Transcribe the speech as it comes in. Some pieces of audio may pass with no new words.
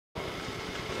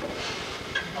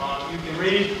You can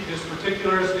read his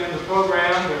particulars in the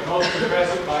program. They're most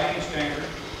impressive by any standard.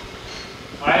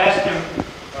 I asked him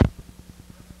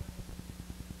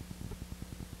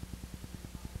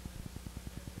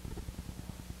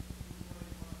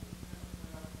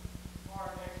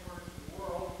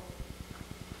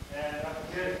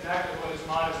exactly what his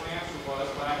modest answer was,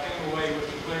 but I came away with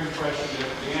the clear impression that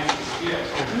the answer is yes.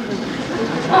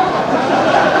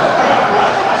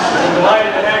 I'm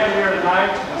delighted to have you here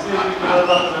tonight and see if you can live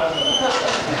up to that.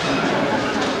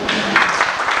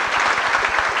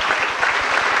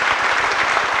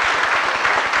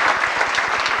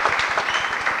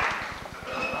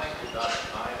 Thank you, Dr.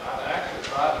 Knight. I actually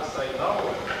tried to say no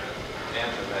and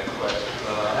answer that question,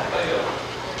 but I failed.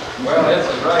 Well, it's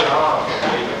a great honor for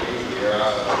me to be here.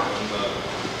 When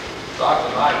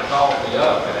Dr. Knight called me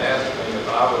up and asked me if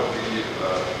I would be a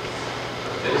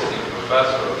visiting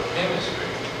professor of chemistry,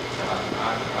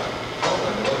 I told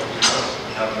him, look, you must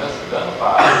have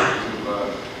misidentified.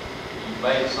 You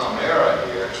made some error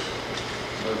here,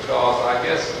 because I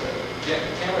guess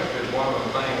chemistry is one of the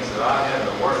things that I had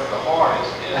to work the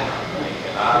hardest in, I think,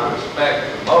 and I respect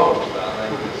the most. I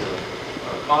think is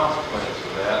a consequence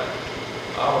of that.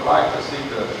 I would like to see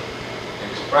the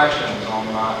expressions on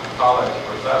my college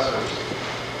professor's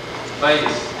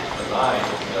face tonight,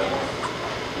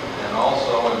 and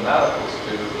also in medical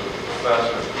school, the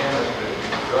professor of chemistry,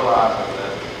 realizing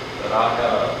that I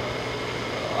had an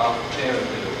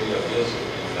opportunity to be a visiting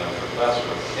professor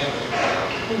of chemistry.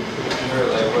 I'm sure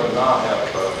they would not have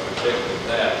predicted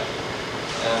that.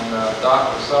 And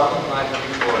Dr. Sutton, thank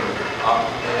you for the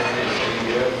opportunity to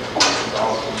be here. He's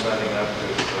also setting up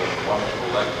this wonderful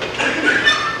lecture.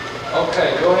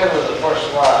 Okay, go ahead with the first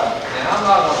slide. And I'm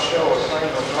not going to show a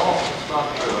single, no, it's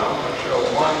not true. I'm going to show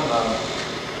one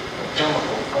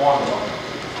chemical formula.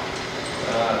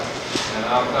 And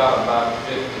I've got about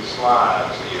 50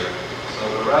 slides here. So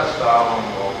the rest of them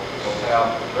will have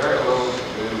very little to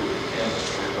do with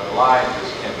chemistry, but life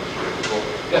is chemistry.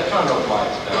 Yeah, turn those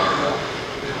lights down.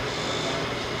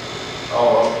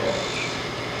 Oh, okay.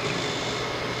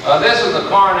 This is the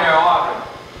coronary artery.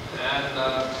 And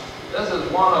this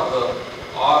is one of the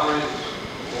arteries.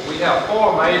 Well, we have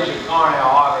four major coronary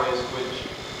arteries which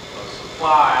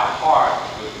supply our heart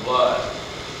with blood.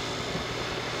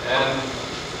 And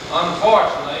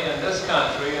unfortunately, in this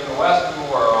country, in the Western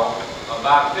world,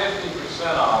 about 50%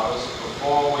 of us,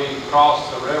 before we cross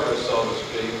the river, so to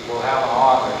speak, will have an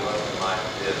artery looking like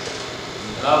this.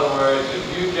 In other words, if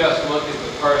you just look at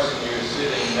the person you're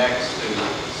sitting next to,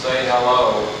 say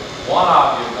hello, one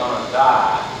of you is going to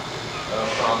die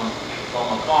from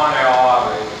a coronary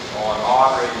artery or an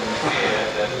artery in the head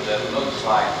that looks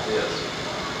like this.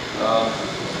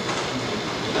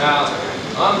 Now,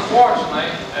 unfortunately,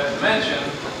 as mentioned,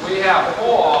 we have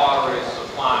four arteries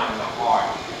supplying the heart.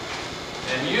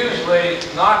 And usually,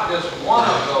 not just one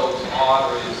of those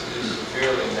arteries is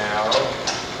severely narrow,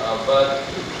 but,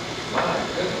 my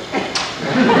goodness.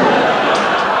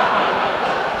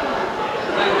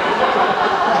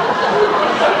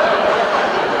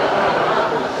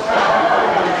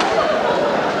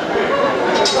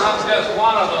 Not just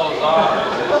one of those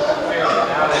arteries is severely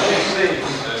narrow, as you see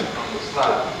from the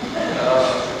slide.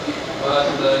 But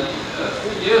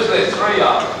usually three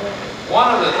of them.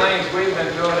 One of the things we've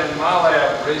been doing in my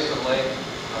lab recently,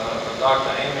 Dr.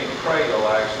 Amy Craigle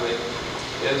actually,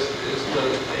 is to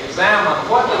examine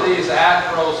what do these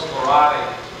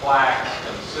atherosclerotic plaques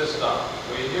consist of.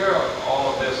 We hear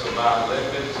all of this about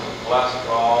lipids and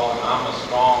cholesterol, and I'm a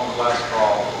strong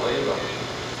cholesterol believer.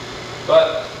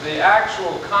 But the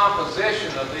actual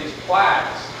composition of these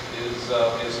plaques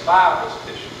is fibrous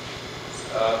tissue.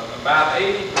 About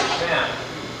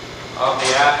 80% of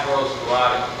the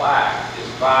atherosclerotic plaque is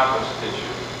fibrous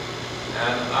tissue.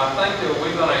 And I think that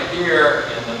we're going to hear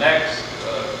in the next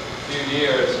few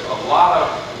years a lot of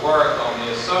work on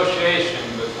the association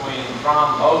between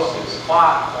thrombosis,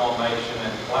 clot formation,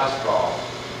 and cholesterol.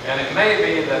 And it may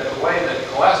be that the way that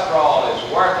cholesterol is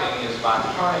working is by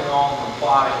turning on the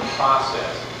clotting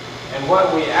process. And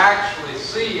what we actually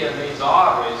see in these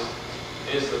arteries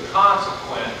is the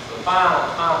consequence, the final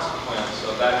consequence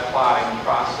of that clotting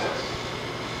process.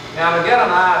 Now, to get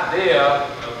an idea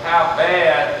of how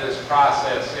bad this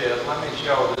process is, let me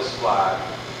show this slide.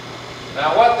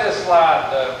 Now, what this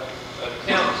slide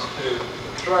attempts to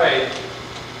portray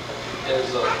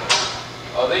is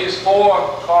are these four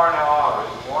coronary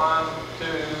arteries, 1, 2,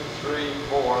 3,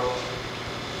 4,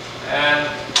 and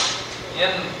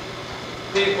in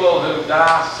people who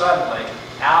die suddenly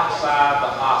outside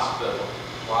the hospital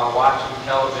while watching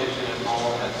television at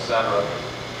home, etc.,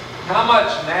 how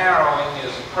much narrowing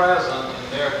is present in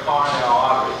their coronary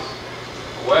arteries?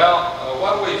 Well,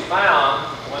 found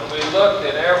when we looked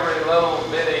at every little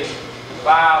bitty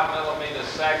 5-millimeter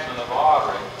segment of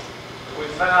artery, we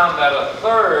found that a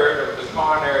third of the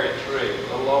coronary tree, a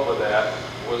little over that,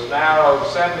 was narrowed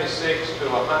 76 to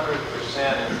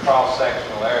 100% in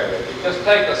cross-sectional area. If you just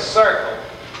take a circle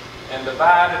and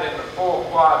divide it into 4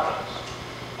 quadrants,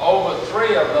 over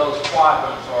 3 of those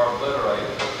quadrants are obliterated,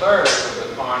 a third of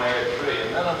the coronary tree.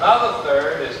 And then another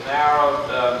third is narrowed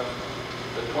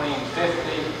between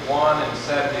 51 and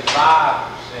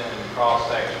 75% in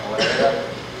cross-sectional area.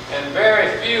 And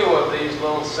very few of these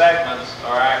little segments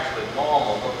are actually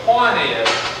normal. The point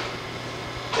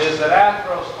is that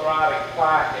atherosclerotic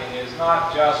plaquing is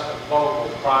not just a focal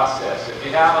process. If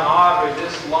you have an artery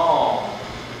this long,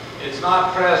 it's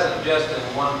not present just in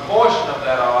one portion of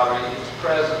that artery, it's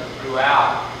present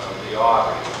throughout of the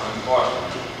artery,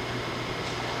 unfortunately.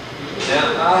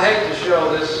 And I hate to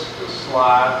show this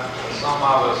slide. Some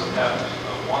of us have a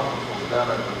wonderful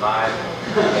dinner tonight.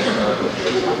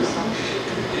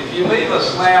 If you leave a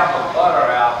slab of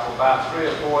butter out for about 3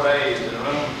 or 4 days in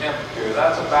room temperature,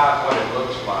 that's about what it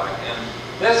looks like. And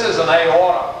this is an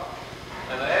aorta.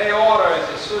 And the aorta is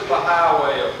a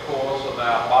superhighway, of course, of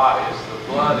our bodies.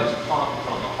 The blood is pumped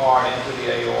from the heart into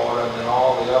the aorta, and then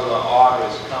all the other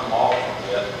arteries come off of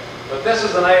it. But this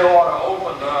is an aorta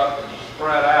opened up and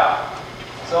spread out,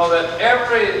 so that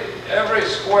every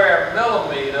square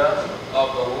millimeter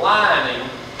of the lining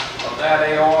of that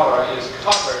aorta is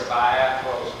covered by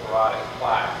atherosclerotic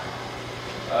plaque.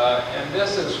 And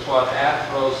this is what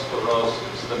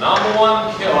atherosclerosis, the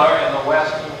 #1 killer in the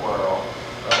Western world,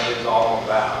 is all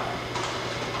about.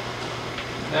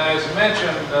 Now, as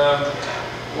mentioned, I'm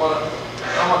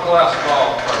a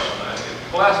cholesterol person.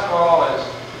 If cholesterol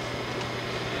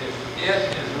if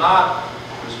it is not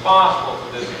responsible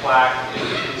for this plaque, it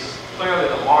is clearly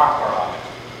the marker of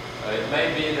it. It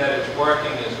may be that it's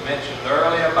working, as mentioned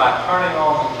earlier, by turning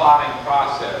on the clotting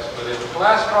process. But if the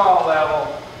cholesterol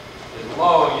level is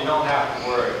low, you don't have to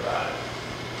worry about it.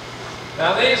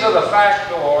 Now, these are the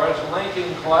factors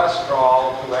linking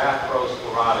cholesterol to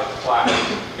atherosclerotic plaque.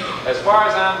 As far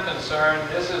as I'm concerned,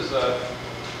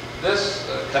 this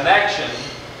connection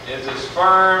is as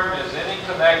firm as any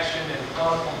connection in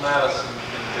clinical medicine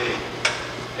can be.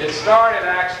 It started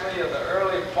actually in the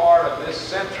early part of this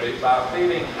century by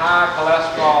feeding high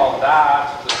cholesterol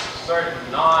diets to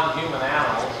certain non-human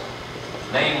animals,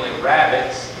 namely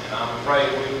rabbits, and I'm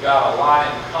afraid we've got a lot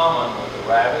in common with the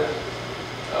rabbits,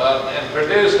 and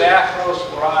produced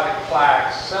atherosclerotic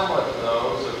plaques similar to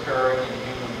those occurring in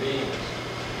human beings.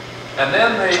 And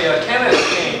then the chemists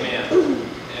came in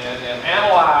and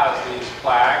analyzed these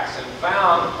plaques and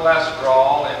found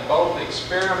cholesterol in both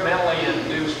experimentally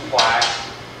induced plaques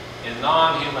in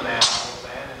non-human animals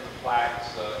and in the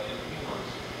plaques in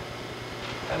humans.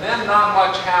 And then not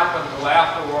much happened until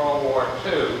after World War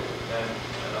II, and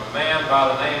a man by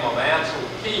the name of Ansel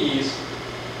Keys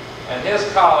and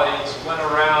his colleagues went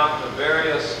around to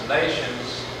various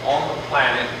nations on the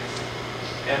planet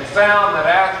and found that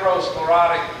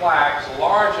atherosclerotic plaques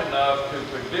large enough to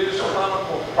produce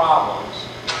clinical problems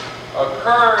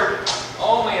occurred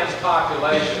only in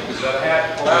populations that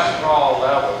had cholesterol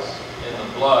levels in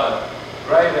the blood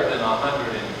greater than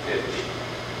 150.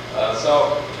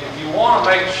 So if you want to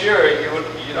make sure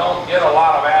you don't get a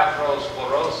lot of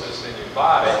atherosclerosis in your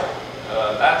body,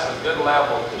 that's a good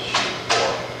level to shoot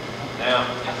for. Now,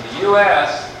 in the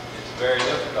U.S., it's very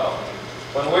difficult.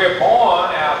 When we're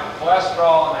born, our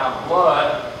cholesterol in our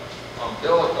blood,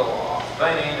 umbilical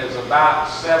vein, is about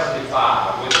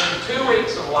 75. Within 2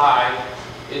 weeks of life,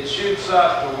 it shoots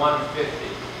up to 150.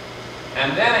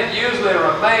 And then it usually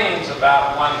remains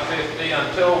about 150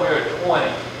 until we're 20.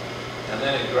 And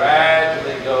then it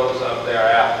gradually goes up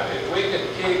thereafter. If we could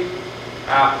keep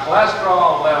our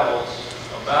cholesterol levels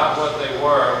about what they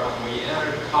were when we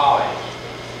entered college,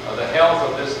 the health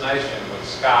of this nation would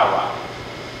skyrocket.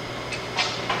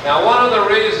 Now, one of the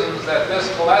reasons that this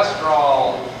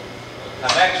cholesterol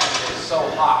connection is so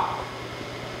hot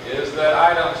is that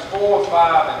items 4,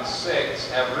 5, and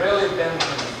 6 have really been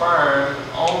confirmed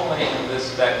only in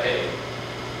this decade.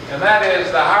 And that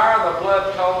is, the higher the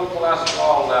blood total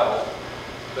cholesterol level,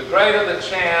 the greater the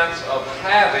chance of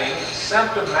having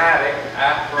symptomatic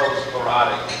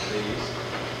atherosclerotic disease,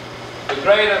 the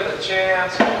greater the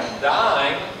chance of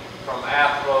dying from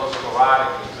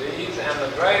atherosclerotic disease, and the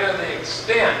greater the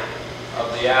extent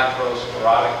of the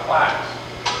atherosclerotic plaques.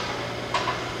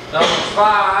 Number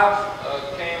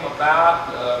 5 came about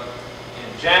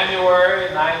in January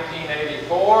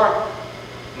 1984.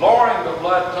 Lowering the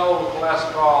blood total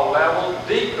cholesterol level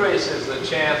decreases the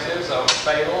chances of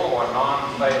fatal or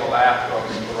non-fatal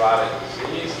atherosclerotic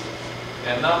disease.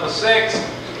 And number 6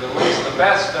 at least the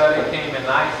best study came in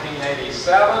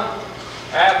 1987.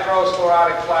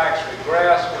 Atherosclerotic plaques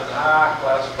regress when high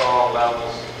cholesterol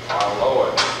levels are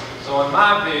lowered. So in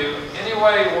my view, any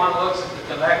way one looks at the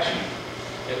connection,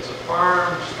 it's a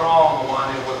firm, strong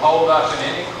one. It would hold up in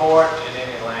any court, in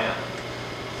any land.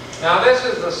 Now this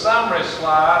is the summary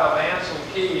slide of Ansel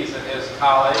Keys and his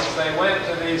colleagues. They went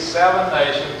to these 7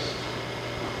 nations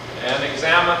and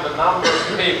examined the number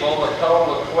of people, a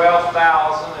total of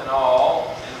 12,000 in all,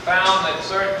 and found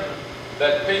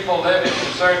that people living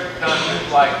in certain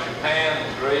countries like Japan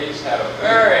and Greece had a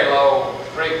very low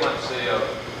frequency of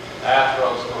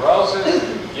atherosclerosis.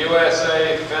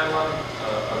 USA, Finland,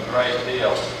 a great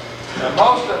deal. Now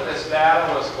most of this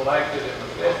data was collected in the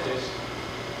 50s.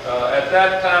 At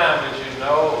that time, as you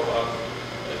know,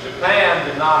 Japan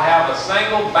did not have a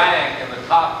single bank in the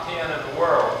top 10 in the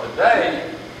world.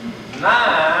 Today, 9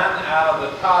 out of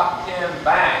the top 10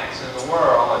 banks in the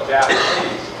world are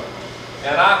Japanese.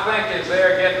 And I think as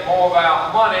they're getting more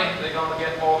about money, they're going to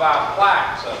get more about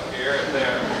plaques up here if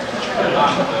they're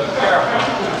not careful.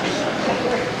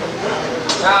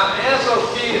 Now, Ansel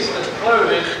Keys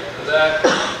concluded that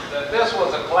this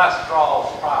was a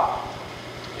cholesterol problem.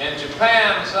 In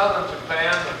Japan, southern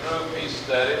Japan, the group he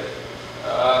studied,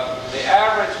 the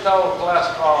average total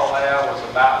cholesterol there was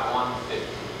about 150,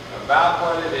 about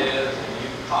what it is in you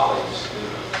college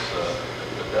students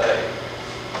today.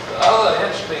 The other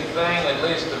interesting thing, at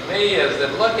least to me, is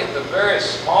that look at the very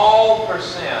small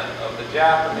percent of the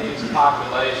Japanese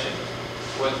population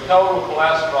with total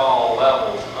cholesterol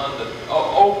levels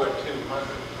over 200.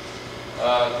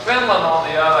 Finland, on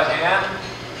the other hand,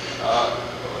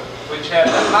 which had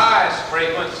the highest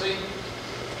frequency,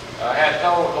 had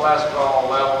total cholesterol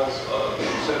levels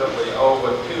considerably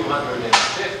over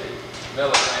 250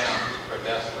 milligrams per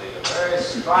deciliter. Very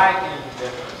striking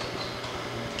differences.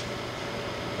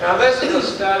 Now this is a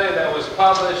study that was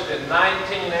published in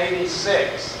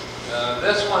 1986.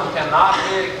 This one cannot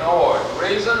be ignored. The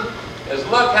reason is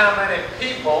look how many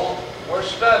people were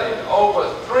studied.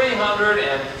 Over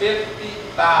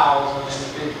 350,000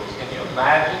 individuals. Can you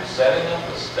imagine setting up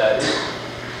a study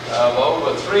of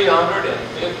over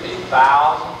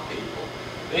 350,000 people?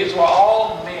 These were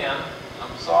all men.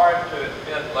 I'm sorry to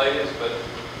admit, ladies, but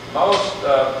most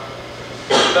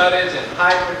studies in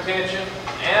hypertension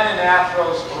and in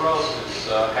atherosclerosis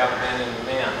have been in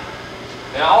men.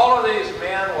 Now all of these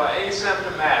men were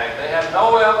asymptomatic. They had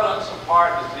no evidence of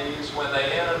heart disease when they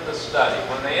entered the study.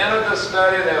 When they entered the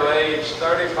study, they were aged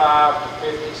 35 to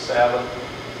 57,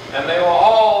 and they were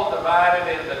all divided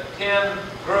into 10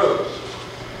 groups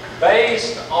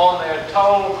based on their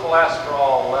total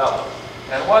cholesterol level.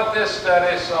 And what this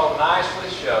study so nicely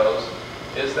shows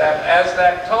is that as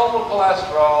that total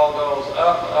cholesterol goes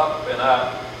up, up, and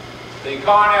up, the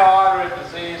coronary artery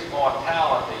disease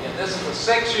mortality, and this is the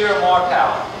 6-year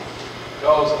mortality,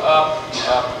 goes up,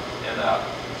 up, and up.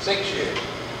 6 years.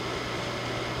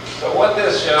 So what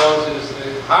this shows is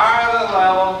the higher the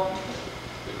level,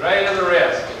 the greater the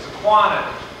risk. It's a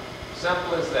quantity.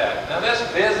 Simple as that. Now this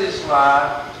busy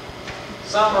slide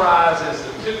summarizes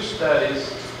the 2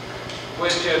 studies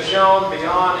which have shown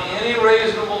beyond any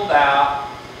reasonable doubt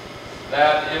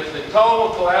that if the total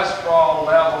cholesterol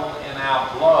level in our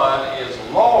blood is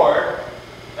lowered,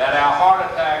 that our heart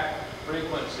attack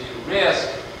frequency risk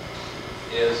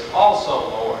is also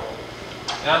lowered.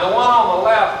 Now the one on the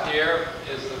left here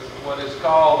is what is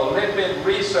called the Lipid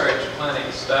Research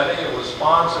Clinic study. It was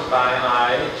sponsored by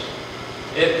NIH.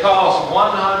 It cost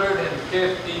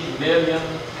 $150 million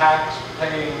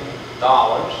tax-paying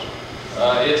dollars.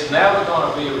 It's never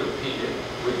going to be repeated.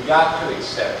 We've got to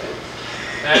accept it.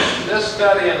 And this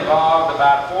study involved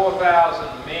about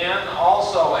 4,000 men,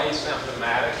 also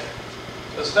asymptomatic.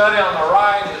 The study on the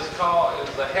right is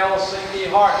the Helsinki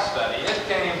Heart Study. It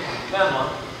came from Finland,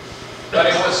 but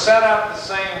it was set up the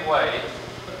same way.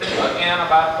 Again,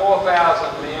 about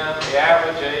 4,000 men. The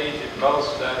average age in both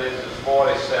studies is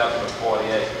 47 or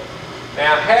 48.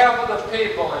 Now, half of the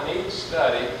people in each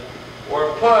study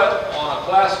were put on a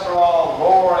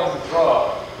cholesterol-lowering drug.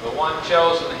 The one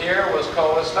chosen here was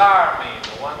cholestyramine.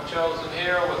 The one chosen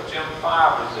here was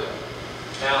gemfibrozil.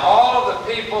 Now, all of the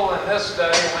people in this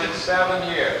study went 7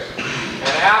 years.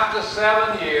 And after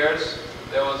 7 years,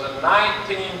 there was a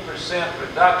 19%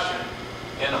 reduction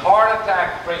in heart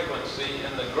attack frequency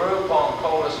in the group on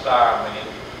cholestyramine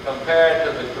compared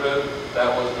to the group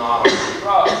that was not on the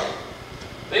drug.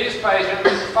 These patients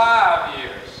in 5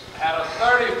 years had a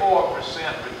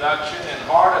 34% reduction in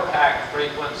heart attack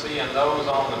frequency in those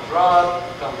on the drug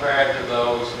compared to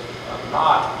those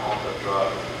not on the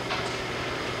drug.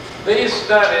 These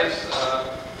studies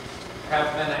have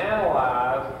been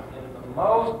analyzed in the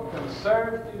most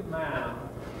conservative manner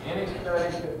any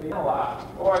study could be analyzed.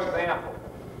 For example,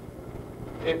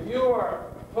 if you were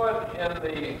put in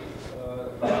the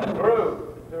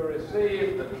group to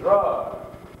receive the drug,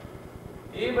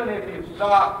 even if you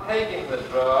stop taking the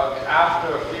drug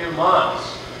after a few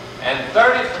months, and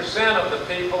 30% of the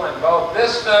people in both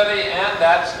this study and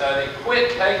that study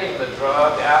quit taking the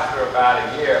drug after about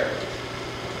a year,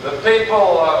 the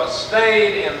people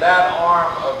stayed in that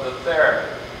arm of the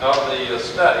therapy, of the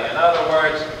study. In other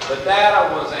words, the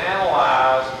data was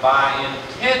analyzed by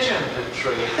intention to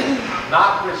treat,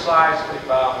 not precisely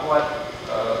by what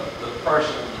the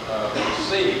person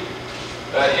received.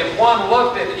 If one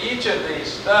looked at each of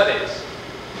these studies,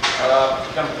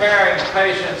 comparing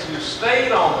patients who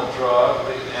stayed on the drug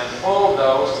and full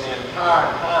dose the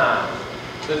entire time,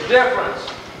 the difference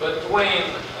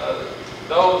between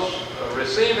those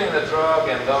receiving the drug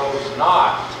and those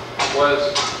not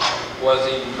was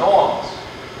enormous.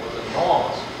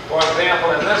 For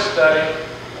example, in this study,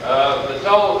 the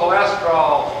total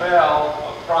cholesterol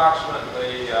fell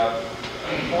approximately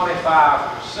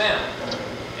 25%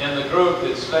 in the group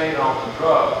that stayed on the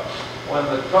drug. When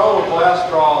the total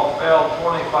cholesterol fell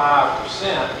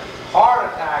 25%,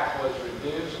 heart attack was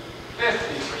reduced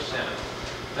 50%.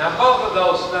 Now, both of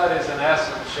those studies, in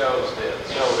essence, show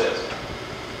this.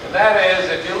 And that is,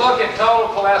 if you look at total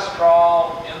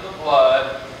cholesterol in the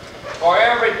blood, for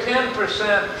every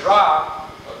 10%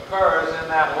 drop occurs in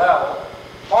that level,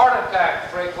 heart attack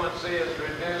frequency is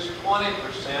reduced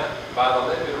 20% by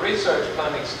the Lipid Research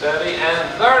Clinic study and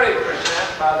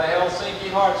 30% by the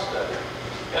Helsinki Heart Study.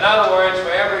 In other words,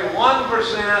 for every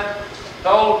 1%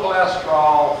 total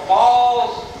cholesterol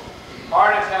falls,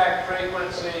 heart attack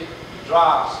frequency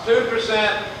drops 2%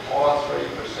 or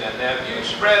 3%. Now, if you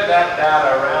spread that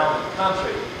data around the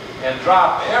country and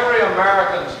drop every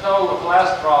American's total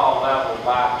cholesterol level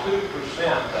by 2%,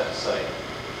 let's say,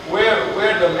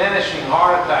 we're diminishing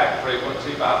heart attack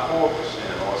frequency by 4%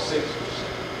 or 6%.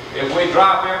 If we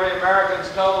drop every American's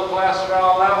total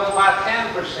cholesterol level by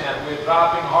 10%, we're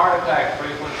dropping heart attack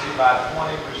frequency by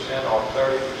 20% or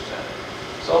 30%.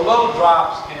 So little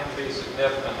drops can be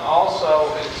significant.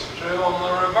 Also, it's true on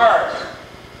the reverse.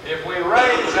 If we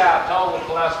raise our total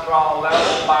cholesterol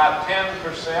level by 10%,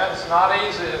 it's not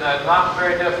easy, not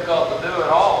very difficult to do at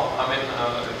all. I mean,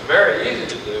 it's very easy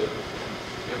to do.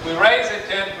 If we raise it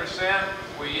 10%,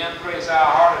 we increase our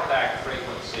heart attack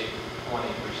frequency 20%.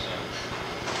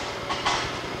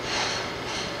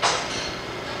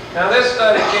 Now, this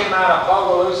study came out of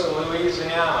Bogalusa,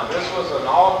 Louisiana. This was an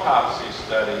autopsy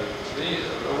study.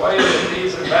 The way that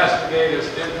these investigators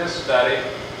did this study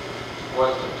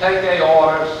was to take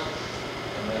aortas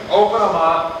and then open them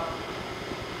up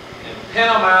and pin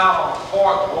them out on a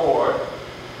fork board,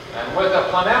 and with a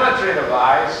planimetry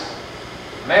device,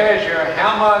 measure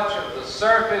how much of the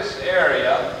surface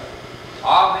area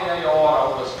of the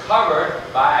aorta was covered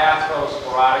by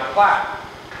atherosclerotic plaque.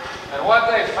 And what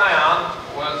they found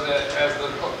was that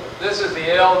this is the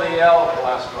LDL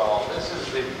cholesterol.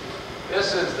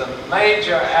 This is the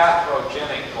major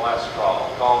atherogenic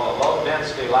cholesterol, called the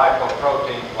low-density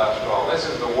lipoprotein cholesterol. This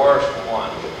is the worst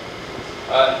one.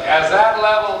 As that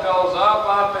level goes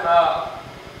up, and up,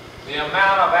 the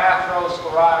amount of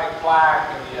atherosclerotic plaque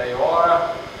in the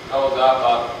aorta goes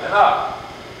up, and up.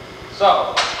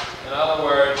 So, in other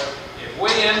words, if we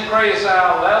increase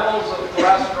our levels of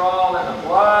cholesterol in the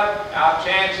blood, our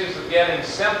chances of getting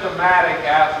symptomatic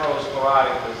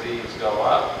atherosclerotic disease go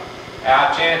up.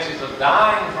 Our chances of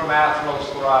dying from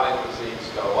atherosclerotic disease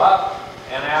go up,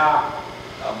 and our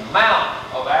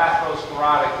amount of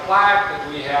atherosclerotic plaque that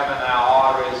we have in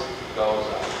our arteries goes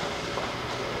up.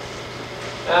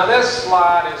 Now, this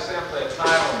slide is simply a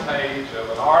title page of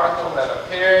an article that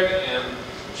appeared in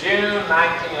June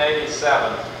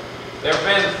 1987. There have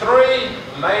been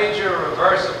 3 major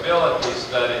reversibility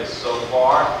studies so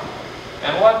far,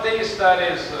 and what these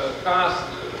studies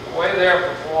the way they're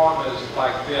performed is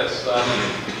like this.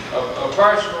 A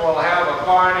person will have a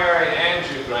coronary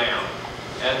angiogram,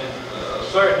 and a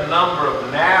certain number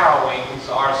of narrowings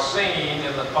are seen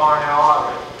in the coronary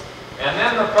artery. And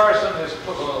then the person is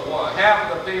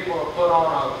half of the people are put on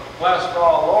a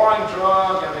cholesterol-lowering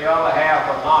drug, and the other half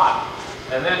are not.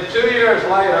 And then 2 years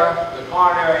later, the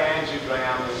coronary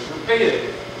angiogram is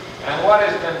repeated. And what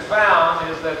has been found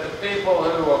is that the people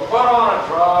who were put on a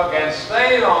drug and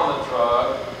stayed on the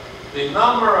drug, the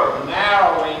number of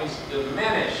narrowings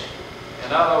diminished.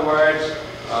 In other words,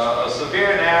 a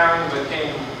severe narrowing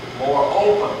became more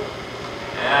open,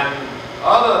 and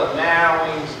other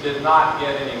narrowings did not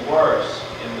get any worse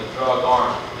in the drug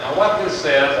arm. Now, what this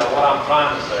says, or what I'm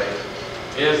trying to say,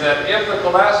 is that if the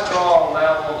cholesterol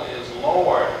level is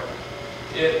lowered,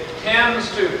 it tends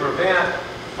to prevent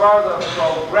further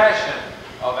progression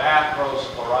of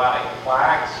atherosclerotic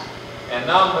plaques. And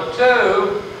number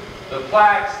two, the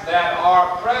plaques that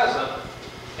are present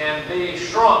can be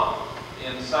shrunk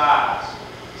in size.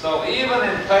 So even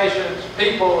in patients,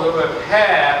 people who have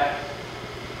had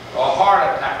a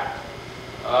heart attack,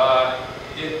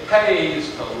 it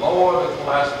pays to lower the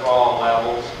cholesterol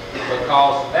levels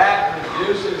because that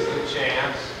reduces the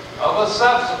chance of a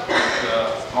subsequent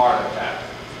heart attack.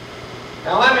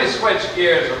 Now let me switch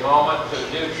gears a moment to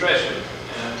nutrition.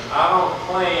 And I don't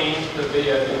claim to be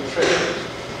a nutritionist.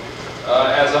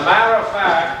 As a matter of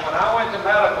fact, when I went to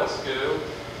medical school,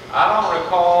 I don't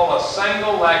recall a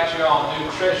single lecture on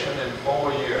nutrition in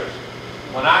 4 years.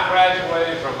 When I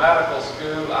graduated from medical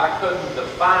school, I couldn't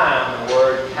define the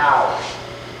word calorie.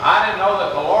 I didn't know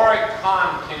the caloric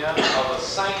content of a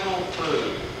single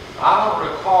food. I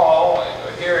don't recall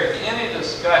hearing any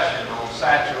discussion on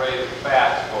saturated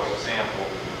fats, for example,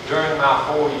 during my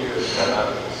 4 years at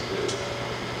medical school.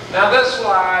 Now this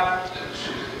slide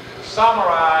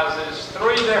summarizes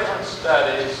 3 different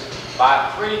studies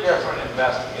by 3 different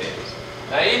investigators.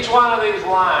 Now each one of these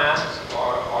lines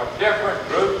are different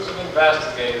groups of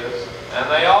investigators, and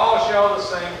they all show the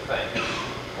same thing.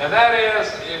 And that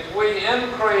is, if we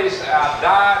increase our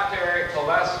dietary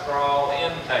cholesterol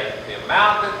intake, the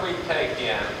amount that we take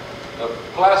in, the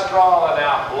cholesterol in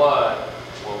our blood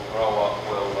will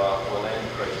will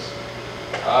increase.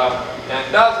 And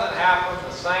it doesn't happen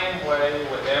the same way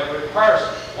with every person.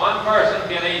 One person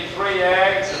can eat 3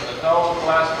 eggs and the total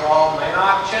cholesterol may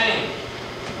not change.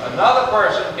 Another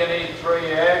person can eat 3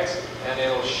 eggs and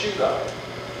it'll shoot up.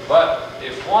 But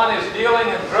if one is dealing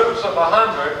in groups of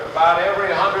 100, about every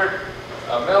 100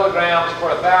 milligrams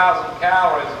per 1,000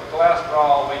 calories of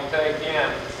cholesterol we take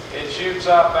in, it shoots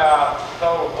up our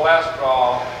total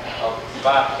cholesterol of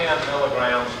about 10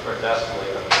 milligrams per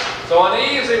deciliter. So an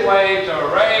easy way to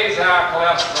raise our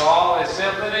cholesterol is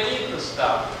simply to eat the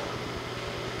stuff.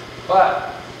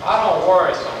 But I don't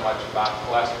worry so much about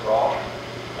cholesterol.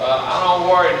 I don't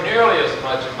worry nearly as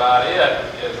much about it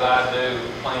as I do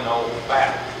plain old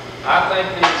fat. I think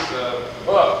these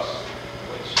books,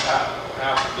 which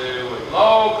have to do with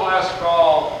low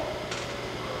cholesterol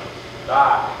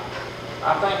diet,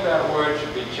 I think that word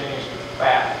should be changed to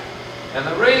fat. And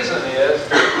the reason is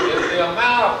the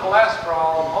amount of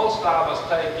cholesterol most of us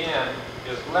take in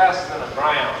is less than a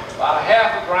gram, about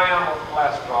 1/2 gram of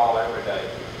cholesterol every day.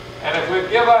 And if we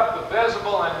give up the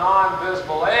visible and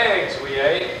non-visible eggs we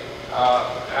ate, our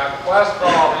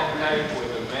cholesterol intake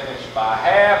would diminish by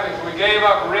 1/2. If we gave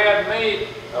up red meat,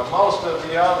 most of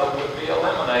the other would be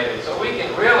eliminated. So we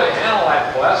can really handle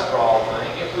that cholesterol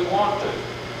thing if we want to.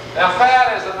 Now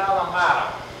fat is another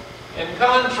matter. In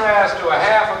contrast to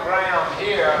 1/2 gram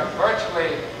here,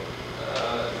 virtually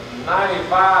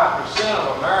 95%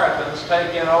 of Americans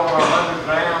take in over 100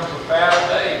 grams of fat a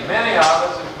day. Many of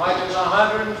us as much as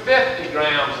 150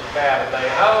 grams of fat a day.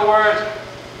 In other words,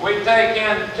 we take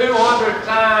in 200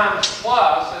 times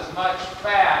plus as much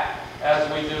fat as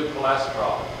we do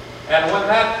cholesterol. And when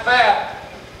that fat,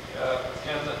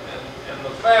 and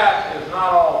the fat is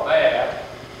not all bad,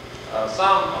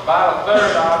 about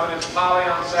 1/3 of it is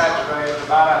polyunsaturated,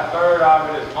 about 1/3 of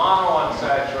it is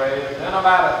monounsaturated, then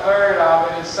about 1/3 of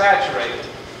it is saturated.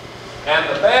 And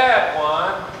the bad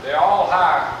one, they're all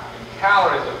high in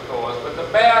calories of course, but the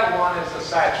bad one is the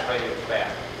saturated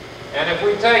fat. And if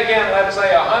we take in, let's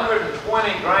say,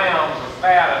 120 grams of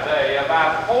fat a day,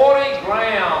 about 40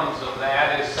 grams of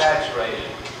that is saturated.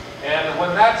 And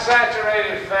when that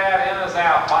saturated fat enters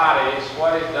our bodies,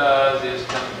 what it does is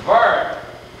convert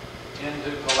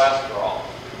into cholesterol.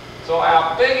 So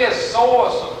our biggest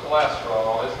source of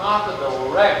cholesterol is not the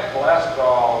direct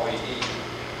cholesterol we eat,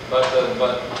 but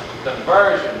the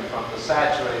conversion from the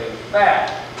saturated fat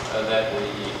that we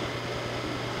eat.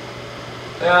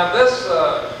 Now this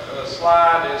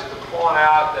slide is to point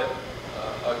out that,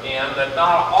 again, that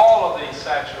not all of these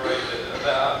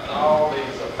all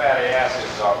these fatty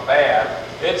acids are bad.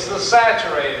 It's the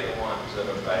saturated ones that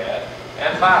are bad.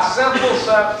 And by simple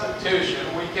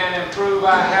substitution, we can improve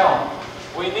our health.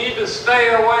 We need to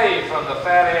stay away from the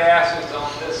fatty acids on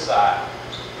this side.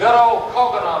 Good old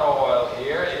coconut oil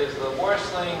here is the worst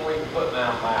thing we can put in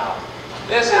our mouth.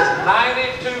 This is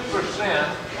 92%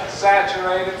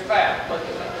 saturated fat. Look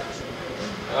at that.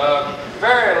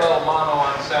 Very little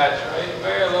monounsaturated,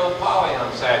 very little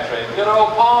polyunsaturated. Good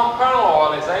old palm kernel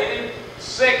oil is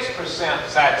 86%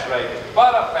 saturated.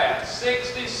 Butterfat,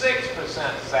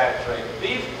 66% saturated.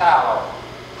 Beef tallow,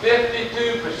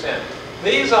 52%.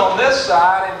 These on this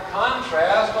side, in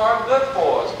contrast, are good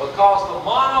for us because the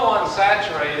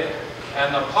monounsaturated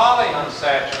and the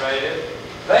polyunsaturated,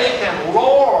 they can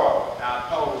lower our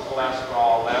total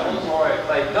cholesterol levels, or if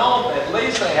they don't, at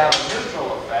least they have a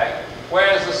neutral effect,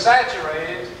 whereas the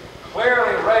saturated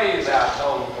clearly raise our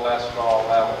total cholesterol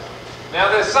levels. Now,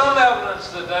 there's some evidence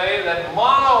today that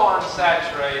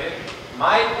monounsaturated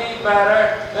might be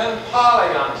better than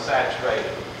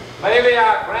polyunsaturated. Maybe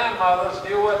our grandmothers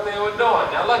knew what they were doing.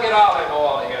 Now, look at olive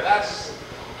oil here. That's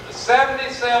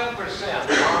 77%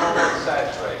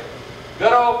 monounsaturated.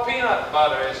 Good old peanut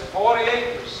butter is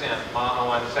 48%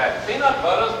 monounsaturated. Peanut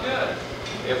butter is good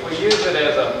if we use it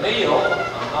as a meal,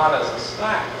 not as a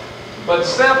snack. But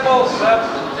simple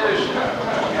substitution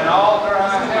can alter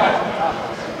our health.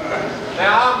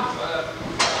 Now,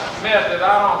 I admit that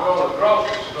I don't go to the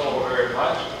grocery store very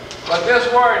much, but this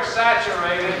word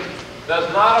saturated does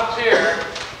not appear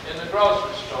in the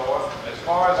grocery store as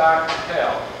far as I can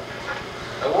tell.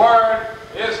 The word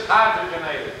is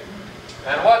hydrogenated.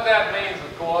 And what that means,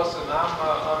 of course, and I'm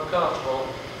uncomfortable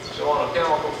showing a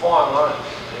chemical formula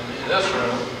in this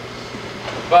room,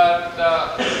 but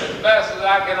as best as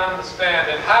I can understand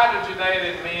it,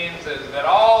 hydrogenated means that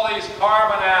all these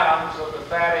carbon atoms of the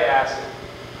fatty acid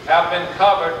have been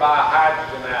covered by a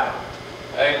hydrogen atom.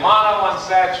 A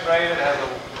monounsaturated has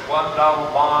one double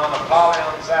bond, a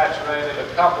polyunsaturated a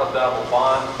couple of double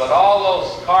bonds, but all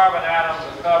those carbon atoms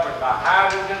are covered by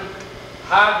hydrogen.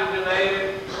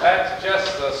 Hydrogenated, that's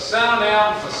just a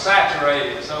synonym for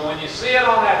saturated. So when you see it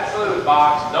on that food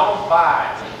box, don't buy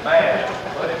it. It's bad.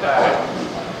 Put it back.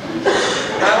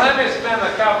 Now let me spend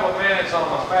a couple of minutes on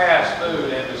the fast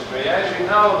food industry. As you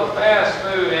know, the fast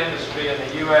food industry in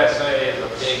the USA is a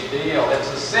big deal.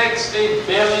 It's a $60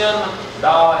 billion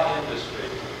industry.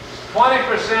 20%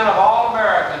 of all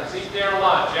Americans eat their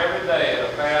lunch every day at a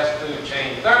fast food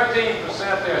chain. 13%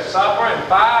 their supper, and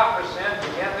 5%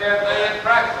 begin their day at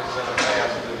breakfast in a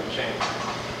fast food chain.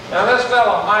 Now this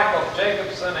fellow, Michael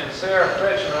Jacobson and Sarah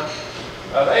Fritchner,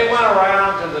 they went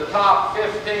around to the top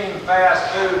 15 fast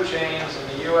food chains in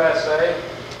the USA,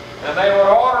 and they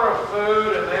would order a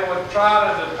food and they would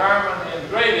try to determine the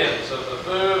ingredients of the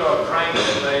food or drink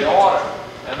that they ordered.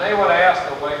 And they would ask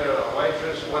the waiter or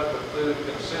waitress what the food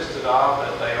consisted of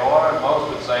that they ordered.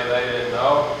 Most would say they didn't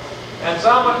know. And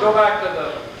some would go back to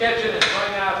the kitchen and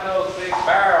bring out those big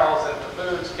barrels that the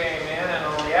foods came in, and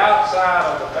on the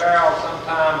outside of the barrel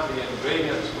sometimes the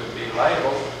ingredients would be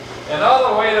labeled. And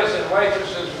other waiters and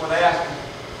waitresses would ask them,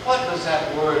 what does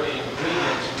that word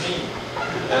ingredients mean?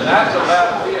 And that's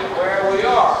about where we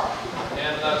are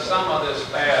in some of this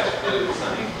fast food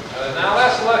thing. Now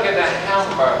let's look at the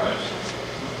hamburgers.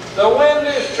 The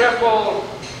Wendy's triple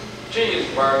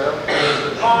cheeseburger is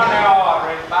the coronary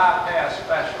artery bypass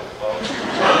special, folks.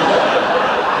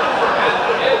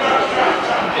 And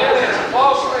it is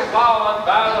closely followed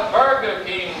by the Burger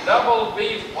King double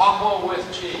beef waffle with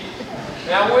cheese.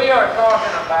 Now we are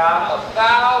talking about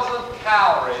 1,000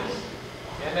 calories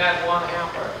in that one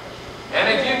hamburger. And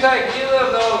if you take either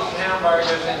of those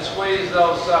hamburgers and squeeze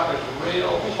those suckers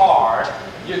real hard,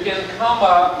 you can come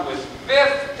up with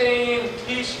 15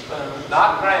 teaspoons,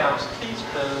 not grams,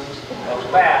 teaspoons of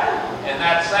fat in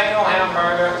that single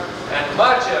hamburger, and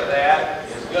much of that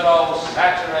is good old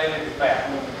saturated fat.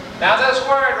 Now this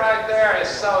word right there is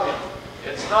sodium.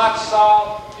 It's not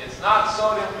salt, it's not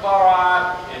sodium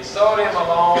chloride, it's sodium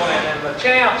alone, and in the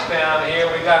champs down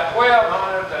here we got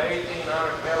 1,200 to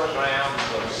 1,800 milligrams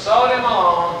of sodium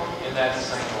alone in that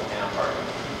single hamburger.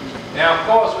 Now, of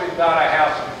course, we've got to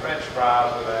have some French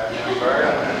fries with our hamburger.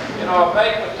 You know, a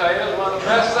baked potato is one of the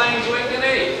best things we can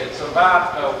eat. It's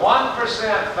about 1%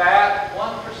 fat,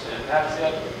 1%, that's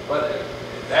it. But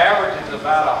the average is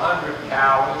about 100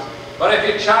 calories. But if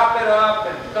you chop it up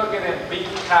and cook it in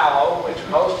beef tallow, which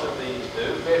most of these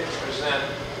do, 50%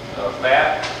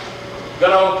 fat.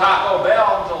 Good old Taco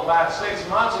Bell, until about 6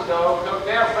 months ago, cooked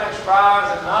their French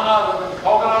fries in none other than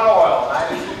coconut oil,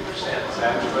 92%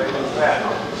 saturated fat.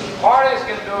 Parties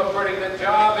can do a pretty good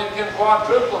job. It can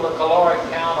quadruple the caloric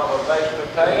count of a baked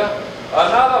potato.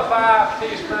 Another 5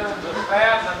 teaspoons of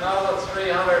fat and another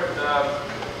 300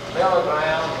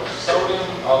 milligrams of sodium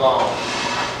alone.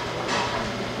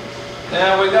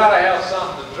 Now we got to have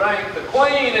something to drink. The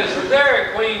Queen is the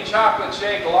Dairy Queen Chocolate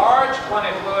Shake Large,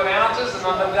 20 fluid ounces, and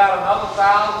then they've got another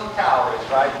 1,000 calories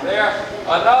right there.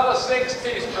 Another 6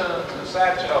 teaspoons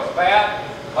of fat,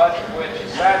 much of which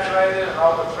is saturated, and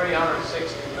over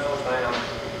 360 milligrams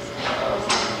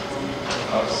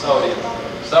of sodium.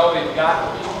 Sodium got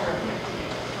to be here.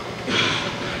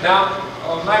 Now,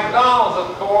 McDonald's,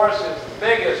 of course, is the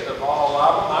biggest of all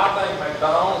of them. I think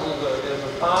McDonald's is a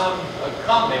fine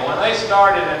company. When they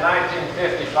started in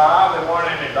 1955, there weren't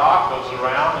any doctors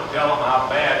around to tell them how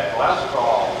bad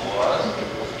cholesterol was.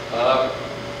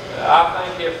 I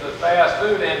think if the fast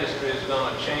food industry is going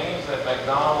to change, that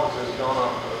McDonald's is going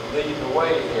to lead the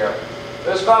way here.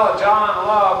 This fellow John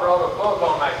Love wrote a book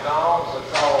on McDonald's. It's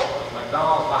called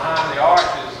McDonald's Behind the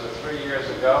Arches 3 years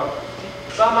ago.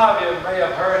 Some of you may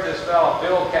have heard this fellow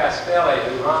Bill Castelli,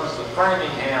 who runs the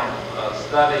Framingham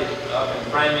study up in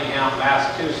Framingham,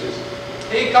 Massachusetts.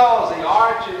 He calls the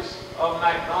arches of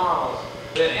McDonald's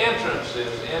the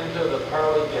entrances into the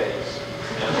pearly gates.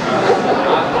 And,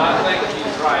 I think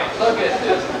he's right. Look at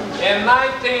this. In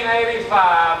 1985,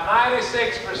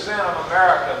 96% of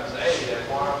Americans ate at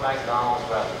one of McDonald's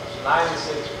restaurants.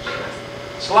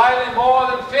 96%. Slightly more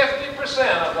than 50%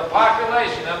 of the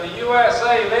population of the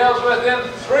USA lives within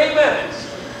 3 minutes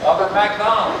of a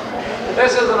McDonald's.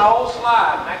 This is an old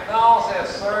slide. McDonald's has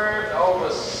served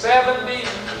over 70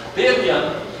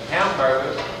 billion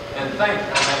hamburgers, and think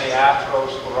how many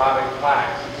atherosclerotic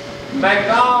plaques.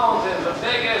 McDonald's is the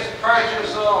biggest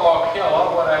purchaser or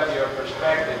killer, whatever your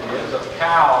perspective is, of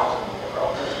cows in the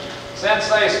world. Since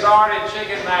they started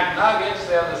Chicken McNuggets,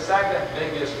 they're the second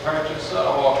biggest purchaser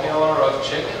or killer of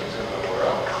chickens in the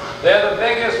world. They're the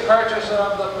biggest purchaser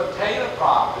of the potato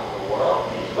crop in the world.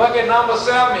 Look at number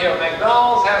 7 here.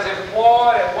 McDonald's has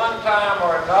employed at one time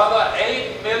or another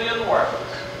 8 million workers.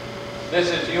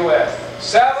 This is U.S.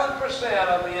 7%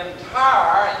 of the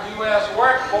entire U.S.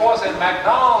 workforce, and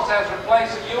McDonald's has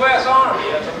replaced the U.S. Army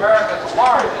as America's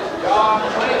largest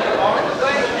job-creating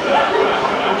organization.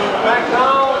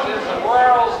 McDonald's is the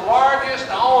world's largest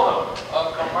owner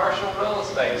of commercial real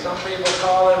estate. Some people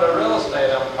call it a real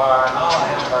estate empire, not a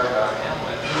hamburger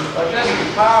hamlet. But this is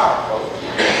power, folks.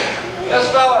 This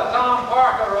fellow, Tom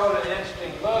Parker, wrote an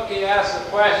interesting book. He asked the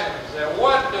question, he said,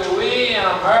 what do we in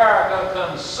America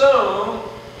consume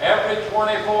every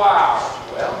 24 hours?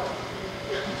 Well,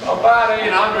 about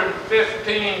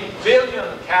 815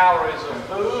 billion calories of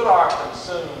food are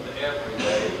consumed every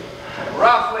day.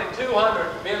 Roughly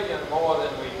 200 billion more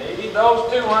than we need. Those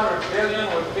 200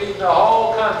 billion would feed the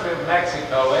whole country of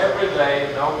Mexico every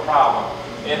day, no problem.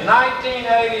 In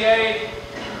 1988,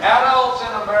 adults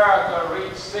in America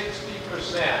reached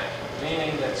 60%,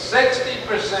 meaning that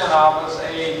 60% of us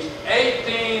aged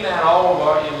 18 and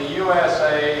over in the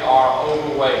USA are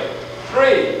overweight.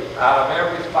 3 out of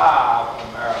every 5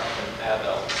 American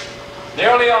adults.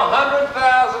 Nearly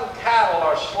 100,000 cattle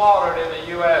are slaughtered in the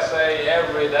USA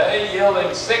every day,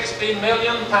 yielding 60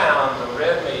 million pounds of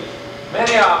red meat.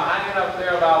 Many of them hanging up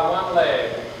there about one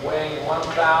leg, weighing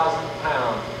 1,000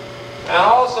 pounds. And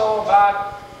also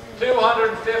about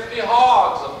 250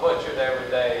 hogs are butchered every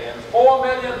day, and 4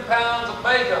 million pounds of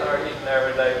bacon are eaten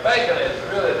every day. Bacon is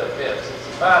really the bits.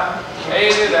 It's about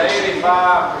 80 to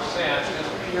 85%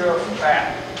 just pure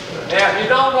fat. Now, if you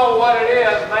don't know what it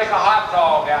is, make a hot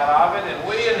dog out of it, and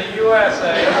we in the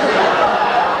USA eat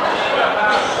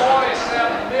about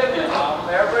 47 million of them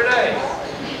every day.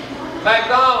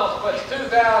 McDonald's puts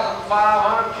 2,500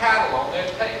 cattle on their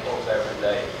tables every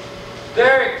day.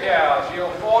 Dairy cows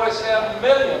yield 47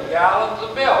 million gallons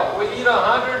of milk. We eat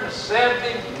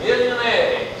 170 million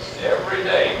eggs every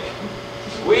day.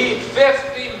 We eat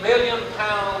 50 million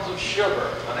pounds of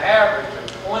sugar, an average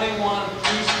of 21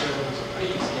 teaspoons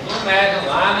apiece. Can you imagine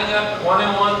lining up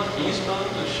 21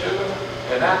 teaspoons of sugar?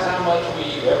 And that's how much we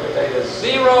eat every day. There's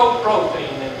 0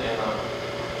 protein in a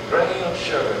grain of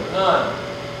sugar, none.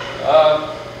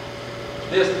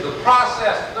 The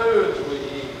processed foods we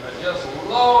eat are just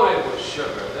loaded with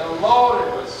sugar. They're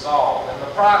loaded with salt, and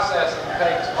the processing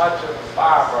takes much of the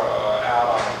fiber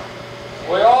out of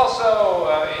them. We also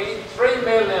eat 3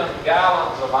 million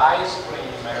gallons of ice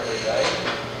cream every day,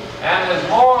 and there's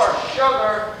more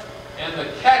sugar in the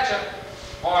ketchup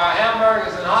for our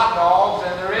hamburgers and hot dogs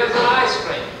than there is in ice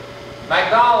cream.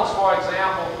 McDonald's, for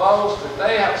example, boasts that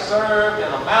they have served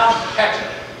an amount of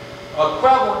ketchup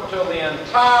equivalent to the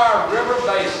entire river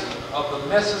basin of the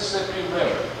Mississippi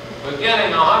River,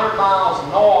 beginning 100 miles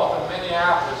north of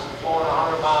Minneapolis and flowing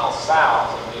 100 miles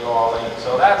south of New Orleans.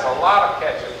 So that's a lot of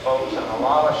ketchup, folks, and a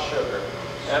lot of sugar.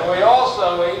 And we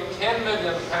also eat 10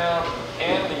 million pounds of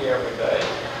candy every day.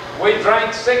 We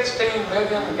drink 16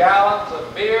 million gallons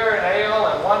of beer and ale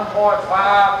and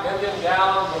 1.5 million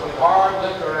gallons of hard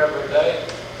liquor every day,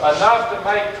 enough to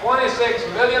make 26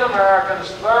 million Americans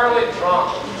thoroughly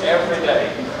drunk every day.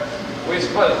 We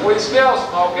still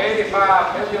smoke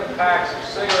 85 million packs of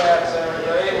cigarettes every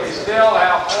day. We still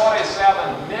have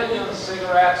 47 million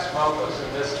cigarette smokers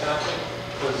in this country.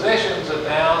 Physicians are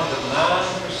down to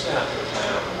 9%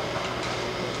 now.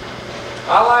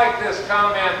 I like this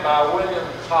comment by William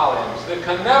Collins. The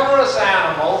carnivorous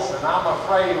animals, and I'm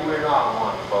afraid we're not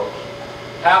one, folks,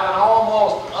 have an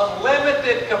almost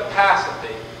unlimited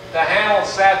capacity to handle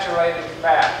saturated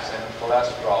fats and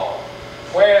cholesterol,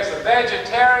 whereas the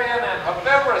vegetarian and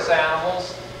herbivorous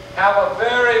animals have a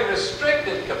very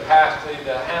restricted capacity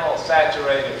to handle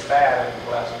saturated fat and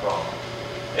cholesterol.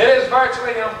 It is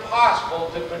virtually impossible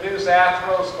to produce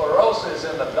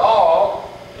atherosclerosis in the dog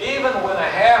even when a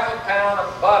 ½ pound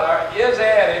of butter is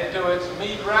added to its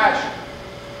meat ration.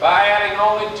 By adding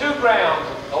only 2 grams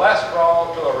of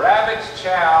cholesterol to a rabbit's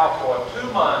chow for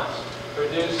 2 months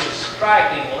produces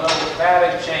striking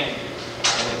lymphatic changes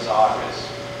in its arteries.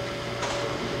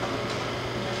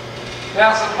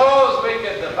 Now suppose we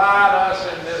could divide us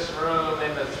in this room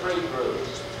into 3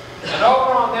 groups. And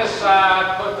over on this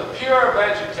side put the pure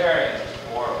vegetarians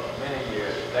for many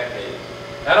years, decades.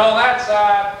 And on that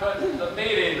side put the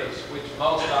meat eaters, which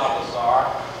most of us are.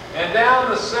 And down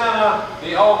the center,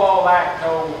 the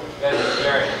ovo-lacto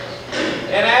vegetarians.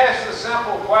 And ask the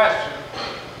simple question,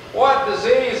 what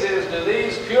diseases do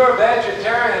these pure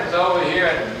vegetarians over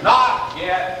here not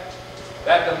get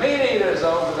that the meat eaters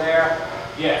over there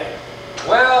get?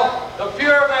 Well, the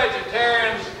pure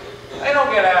vegetarians, they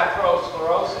don't get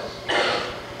atherosclerosis.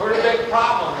 Pretty big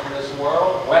problem in this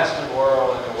world, Western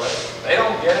world anyway. They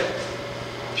don't get it.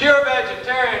 Pure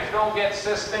vegetarians don't get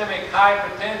systemic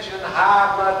hypertension,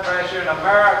 high blood pressure in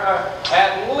America.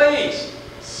 At least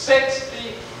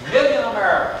 60 million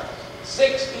Americans,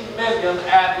 60 million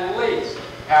at least,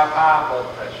 have high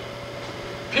blood pressure.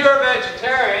 Pure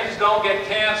vegetarians don't get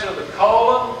cancer of the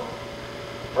colon,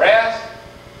 breast,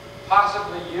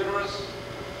 possibly uterus,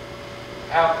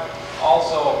 have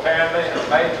also apparently a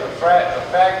major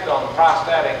effect on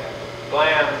prostatic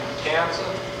gland cancer.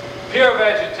 Pure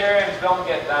vegetarians don't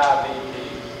get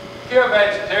diabetes. Pure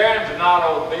vegetarians are not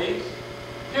obese.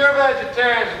 Pure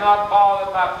vegetarians are not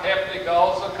bothered by peptic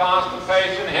ulcer,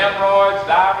 constipation, hemorrhoids,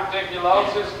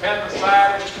 diverticulosis,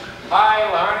 appendicitis,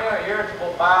 hiatal hernia,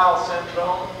 irritable bowel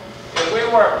syndrome. If we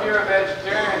were pure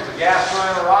vegetarians, the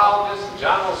gastroenterologist and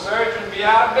general surgeon would be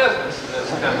out of business in this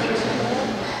country.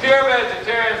 Pure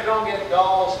vegetarians don't get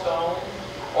gallstones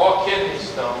or kidney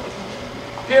stones.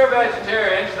 Pure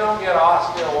vegetarians don't get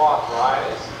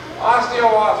osteoarthritis.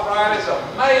 Osteoarthritis is a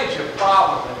major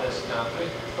problem in this country.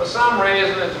 For some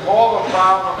reason, it's more of a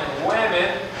problem in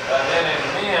women than in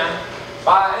men.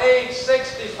 By age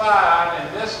 65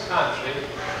 in this country,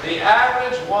 the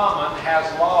average woman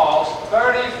has lost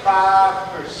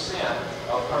 35%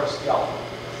 of her skeleton.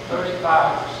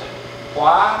 35%.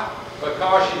 Why?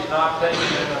 Because she's not taking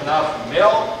in enough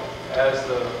milk, as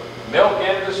the milk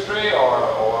industry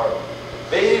or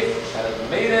beef, as the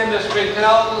meat industry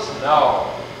tells us? No.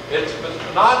 It's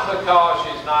not because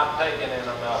she's not taking in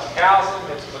enough calcium.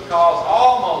 It's because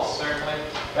almost certainly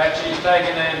that she's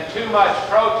taking in too much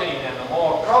protein. And the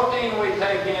more protein we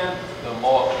take in, the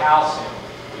more calcium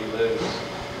we lose.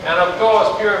 And of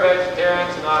course, pure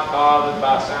vegetarians are not bothered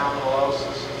by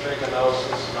salmonellosis and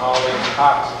trichinosis and all these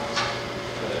toxins,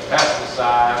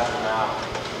 pesticides and now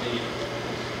meat.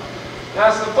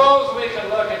 Now suppose we can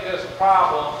look at this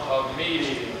problem of meat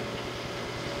eating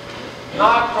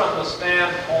not from the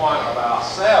standpoint of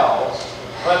ourselves,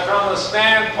 but from the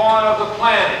standpoint of the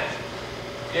planet.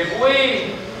 If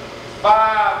we,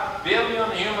 5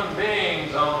 billion human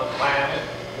beings on the planet,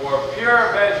 were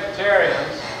pure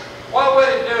vegetarians, what would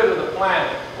it do to the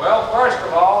planet? Well, first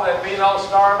of all, there'd be no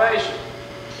starvation.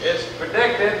 It's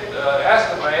predicted,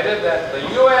 estimated that the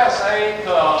USA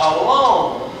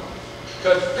alone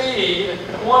could feed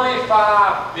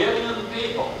 25 billion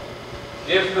people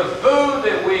if the food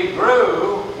that we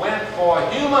grew went for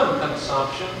human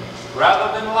consumption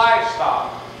rather than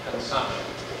livestock consumption.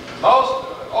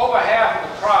 Over half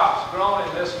of the crops grown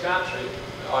in this country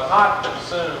are not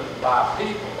consumed by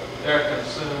people, they're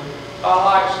consumed by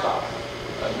livestock.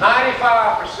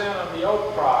 95% of the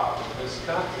oat crop in this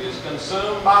country is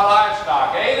consumed by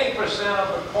livestock. 80%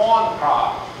 of the corn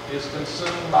crop is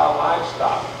consumed by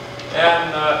livestock.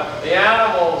 And the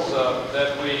animals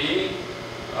that we eat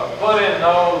put in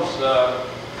those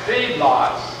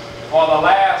feedlots for the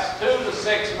last 2 to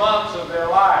 6 months of their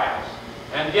lives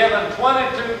and given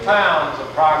 22 pounds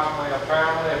approximately,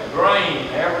 apparently, of grain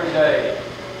every day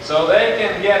so they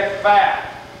can get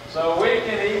fat, so we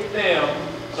can eat them,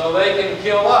 so they can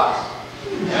kill us.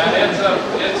 And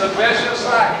it's a vicious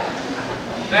cycle.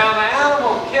 Now the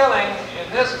animal killing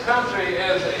in this country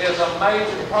is a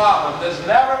major problem. There's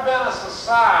never been a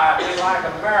society like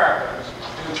Americans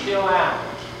who kill animals.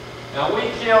 Now we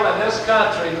kill in this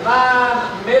country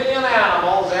 9 million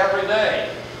animals every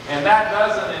day. And that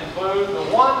doesn't include the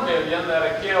 1 million that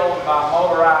are killed by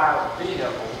motorized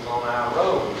vehicles on our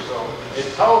roads. So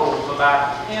it totals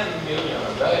about 10 million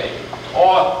a day,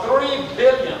 or 3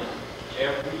 billion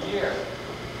every year.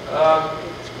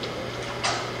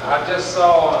 I just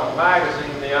saw a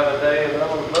magazine the other day,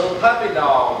 little puppy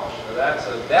dogs. That's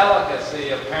a delicacy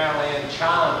apparently in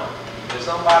China. If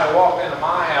somebody walked into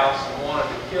my house and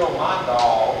wanted to kill my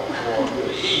dog or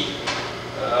to eat,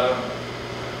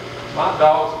 my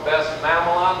dog's the best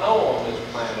mammal I know on this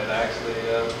planet, actually.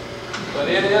 But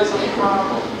it is a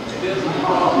problem. It is a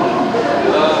problem.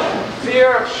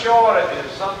 Fear of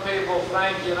shortages. Some people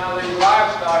think, you know, these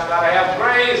livestock got to have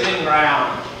grazing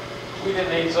ground. We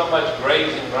didn't need so much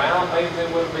grazing ground. Maybe there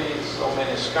wouldn't be so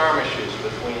many skirmishes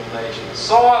between nations.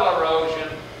 Soil erosion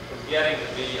is getting to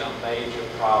be a major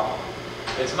problem.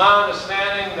 It's my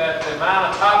understanding that the amount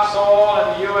of topsoil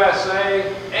in the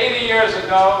USA 80 years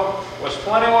ago was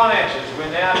 21 inches.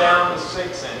 We're now down to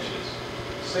 6 inches.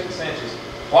 6 inches.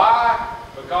 Why?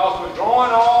 Because we're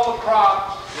growing all the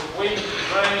crops, the wheat, the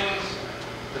grains,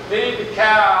 to feed the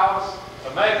cows,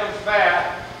 to make them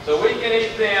fat, so we can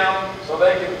eat them, so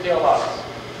they can kill us.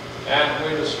 And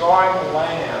we're destroying the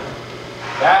land,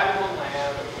 valuable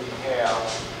land that we have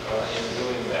in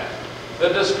doing that. The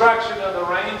destruction of the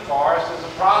rainforest is a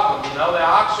problem. You know, the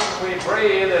oxygen we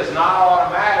breathe is not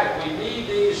automatic. We need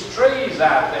these trees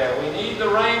out there. We need the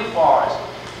rainforest.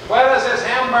 Where does this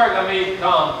hamburger meat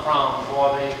come from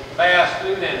for the fast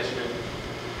food industry?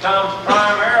 It comes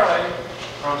primarily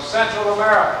from Central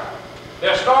America.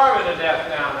 They're starving to death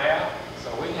down there, so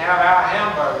we can have our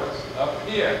hamburgers up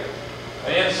here.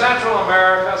 In Central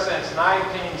America since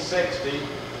 1960,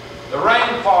 the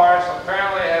rainforest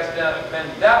apparently has been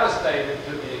devastated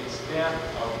to the extent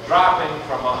of dropping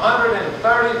from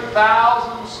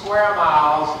 130,000 square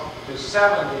miles to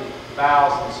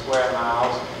 70,000 square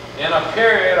miles in a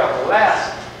period of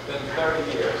less than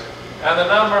 30 years. And the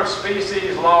number of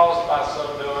species lost by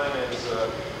so doing is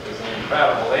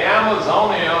incredible. The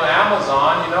Amazon, you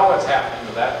know what's happening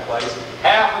to that place.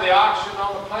 Half of the oxygen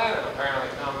on the planet apparently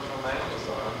comes from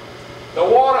Amazon. The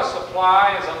water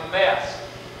supply is a mess.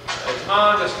 It's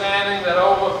my understanding that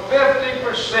over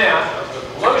 50% of the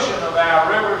pollution of our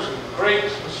rivers and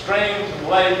creeks and streams and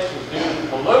lakes is due to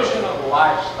pollution of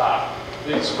livestock.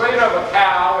 The excreta of a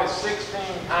cow is 16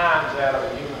 times that of a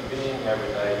human being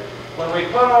every day. When we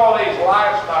put all these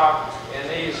livestock in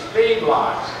these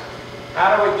feedlots,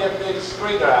 how do we get the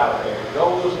excreta out of there? It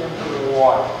goes into the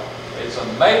water. It's a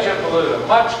major polluter,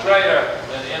 much greater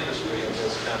than industry in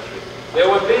this country. There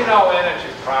would be no energy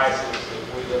crisis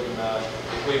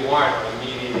if we weren't a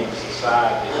meat-eating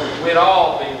society. We'd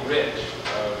all be rich,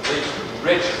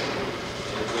 rich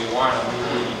if we weren't a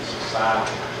meat-eating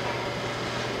society.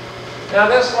 Now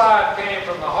this slide came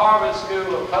from the Harvard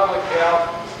School of Public Health.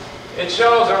 It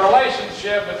shows a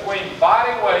relationship between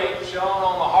body weight, shown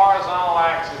on the horizontal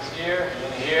axis here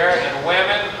and here, in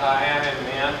women and in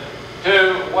men,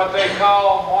 to what they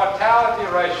call mortality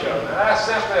ratio. Now that's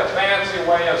simply a fancy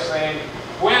way of saying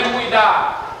when we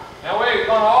die. Now we're going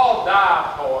to all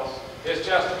die, of course. It's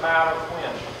just a matter of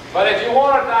when. But if you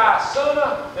want to die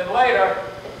sooner than later,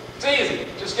 it's easy.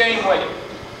 Just gain weight.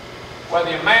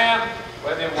 Whether you're man,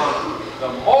 whether you're woman. The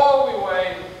more we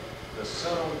weigh, the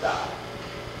sooner we die.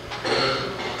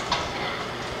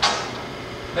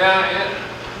 Now,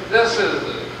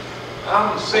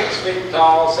 I'm 6 feet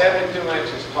tall, 72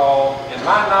 inches tall, and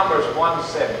my number is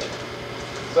 170.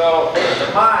 So,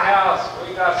 in my house,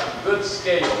 we got some good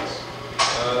scales.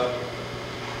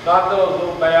 Not those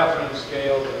little bathroom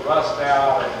scales that rust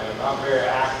out and they're not very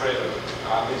accurate, or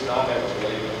at least I never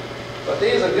believe them. But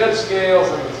these are good scales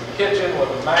in the kitchen with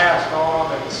a mask on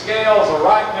them, and the scales are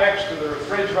right next to the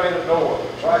refrigerator door.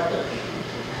 It's right there.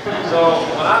 So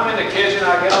when I'm in the kitchen,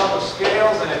 I get on the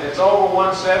scales, and if it's over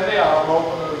 170, I'll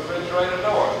open the refrigerator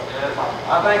door. And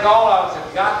I think all of us have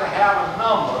got to have a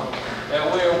number that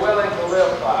we're willing to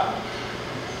live by.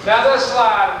 Now this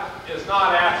slide is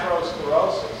not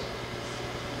atherosclerosis.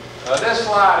 This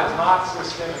slide is not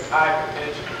systemic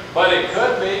hypertension, but it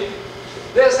could be.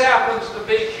 This happens to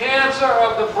be cancer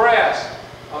of the breast,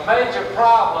 a major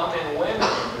problem in women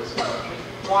in this country.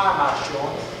 Why am I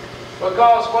showing it?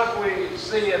 Because what we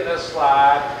see in this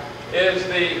slide is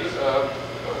the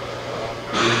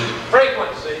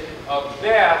frequency of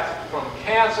death from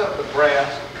cancer of the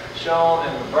breast, shown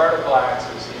in the vertical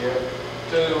axis here,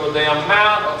 to the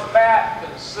amount of fat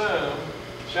consumed,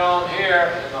 shown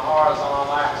here in the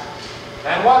horizontal axis.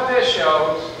 And what this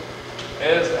shows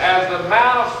is as the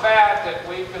amount of fat that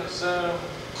we consume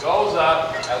goes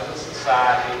up as a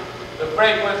society, the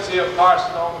frequency of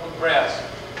carcinoma of the breast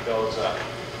goes up.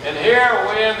 And here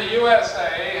we in the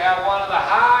USA have one of the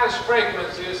highest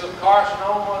frequencies of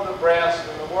carcinoma of the breast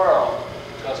in the world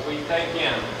because we take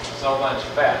in so much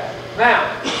fat. Now,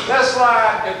 this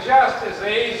slide could just as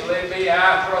easily be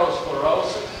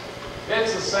atherosclerosis.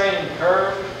 It's the same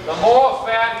curve. The more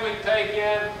fat fat we take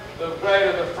in, the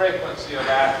greater the frequency of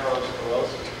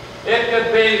atherosclerosis. It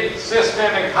could be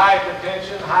systemic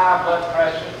hypertension, high blood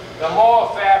pressure. The more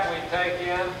fat we take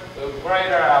in, the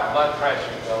greater our blood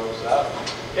pressure goes up.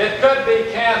 It could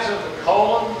be cancer of the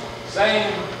colon,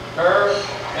 same curve.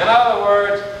 In other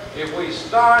words, if we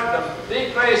start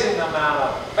decreasing the amount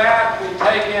of fat we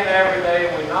take in every day,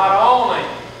 we're not only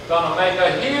going to make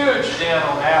a huge dent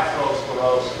on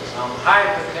atherosclerosis, on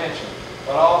hypertension,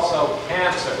 but also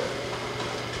cancer.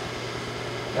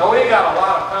 Now, we got a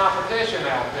lot of competition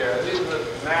out there. These are the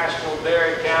National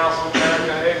Dairy Council,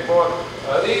 American Egg Board.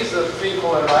 These are the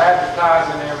people that are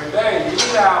advertising every day.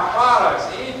 Eat our products,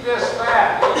 eat this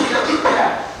fat,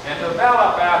 and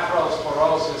develop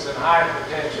atherosclerosis and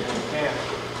hypertension and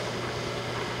cancer.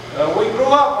 We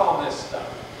grew up on this stuff.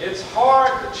 It's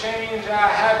hard to change our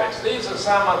habits. These are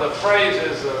some of the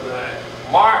phrases of the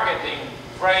marketing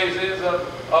phrases of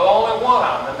only one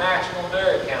of them, the National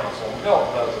Dairy Council.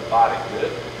 Milk does the body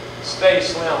good. Stay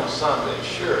slim Sunday,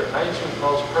 sure. Nature's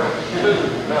most perfect food,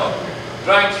 milk.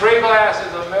 Drink 3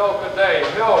 glasses of milk a day.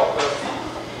 Milk, the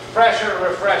fresher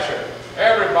refresher.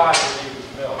 Everybody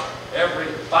needs milk.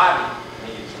 Everybody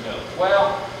needs milk.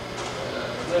 Well,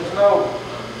 there's no,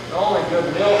 the only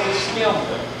good milk is skim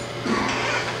milk.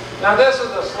 Now this is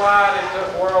a slide it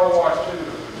took World War II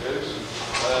to produce.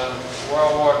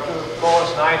 World War II, of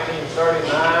course, 1939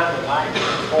 to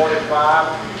 1945.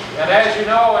 And as you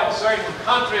know, in certain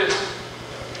countries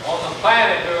on the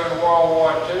planet during World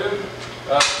War II,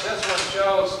 this one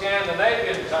shows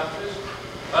Scandinavian countries,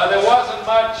 there wasn't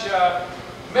much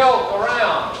milk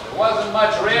around. There wasn't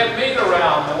much red meat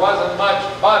around. There wasn't much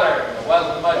butter. There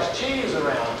wasn't much cheese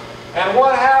around. And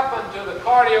what happened to the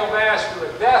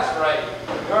cardiovascular death rate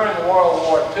during World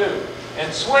War II?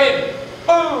 In Sweden,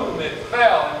 boom, it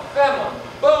fell. In Finland,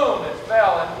 boom, it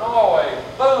fell. In Norway,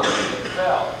 boom, it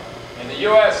fell. In the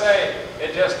USA,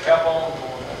 it just kept on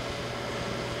going up.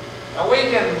 Now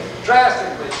we can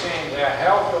drastically change our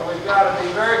health, but we've got to be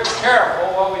very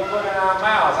careful what we put in our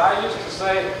mouths. I used to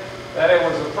say that it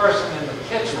was the person in the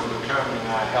kitchen determining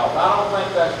our health. I don't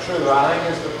think that's true. I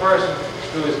think it's the person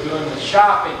who is doing the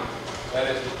shopping that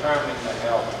is determining the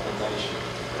health of the nation.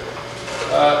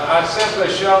 I simply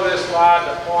show this slide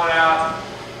to point out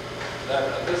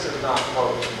that this is not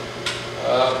close.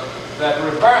 That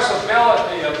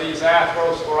reversibility of these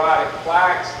atherosclerotic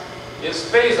plaques is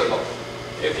feasible.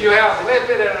 If you have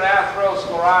lipid in an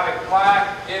atherosclerotic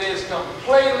plaque, it is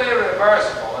completely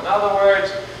reversible. In other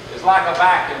words, it's like a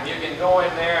vacuum. You can go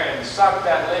in there and suck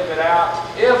that lipid out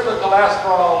if the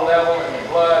cholesterol level in the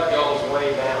blood goes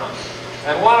way down.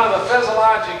 And one of the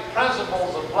physiologic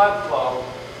principles of blood flow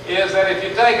is that if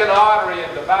you take an artery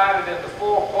and divide it into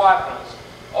 4 quadrants,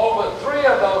 over 3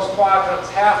 of those quadrants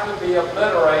have to be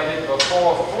obliterated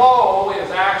before flow is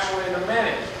actually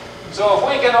diminished. So if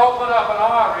we can open up an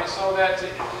artery so that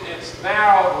it's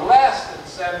narrowed less than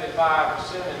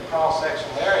 75% in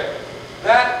cross-sectional area,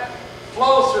 that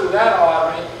flow through that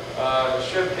artery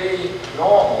should be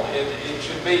normal. It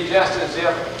should be just as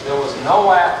if there was no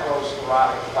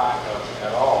atherosclerotic plaque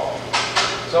at all.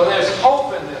 So there's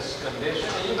hope in this condition,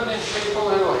 even in people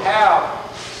who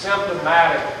have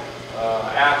symptomatic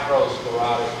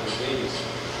atherosclerotic disease.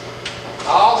 I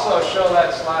also show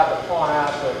that slide to point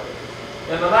out that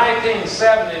in the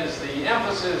 1970s, the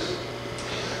emphasis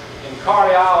in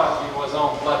cardiology was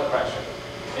on blood pressure.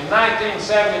 In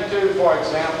 1972, for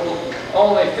example,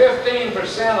 only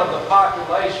 15% of the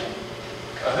population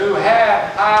who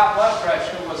had high blood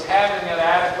pressure was having it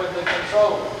adequately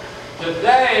controlled.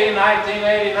 Today,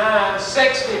 1989,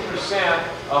 60%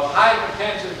 of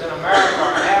hypertensives in America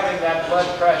are having that blood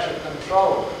pressure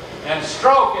controlled. And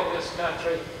stroke in this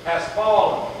country has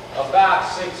fallen about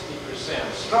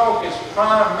 60%. Stroke is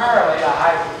primarily a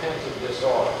hypertensive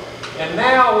disorder. And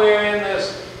now we're in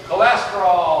this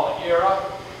cholesterol era,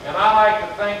 and I like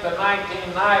to think the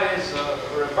 1990s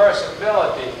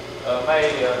reversibility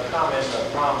may come into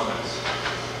prominence.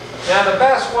 Now, the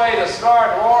best way to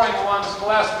start lowering one's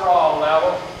cholesterol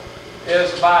level is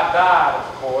by diet,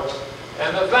 of course.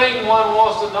 And the thing one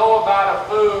wants to know about a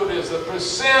food is the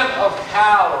percent of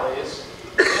calories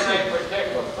in a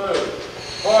particular food.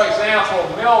 For example,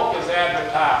 milk is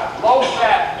advertised.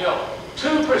 Low-fat milk,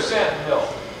 2% milk.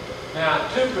 Now,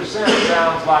 2%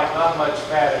 sounds like not much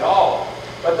fat at all.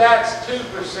 But that's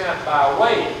 2% by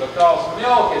weight, because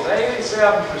milk is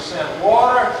 87%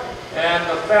 water, and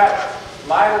the fat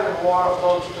lighter than water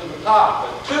floats to the top.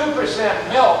 But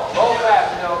 2% milk,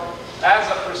 low-fat milk, as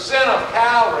a percent of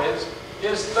calories,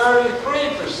 is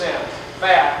 33%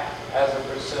 fat as a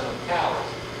percent of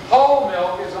calories. Whole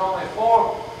milk is only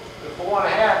 4 to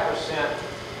 4.5%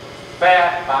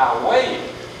 fat by weight,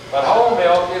 but whole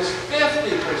milk is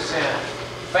 50%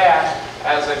 fat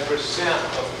as a percent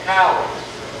of calories.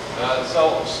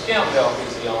 So skim milk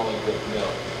is the only good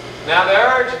milk. Now the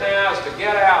urge now is to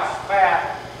get our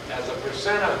fat as a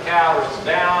percent of calories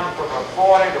down from a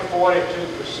 40 to 42%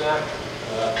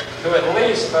 to at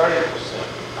least 30%.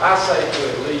 I say to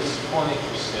at least 20%,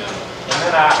 and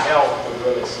then our health would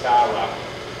really skyrocket.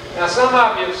 Now some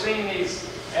of you have seen these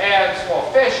ads for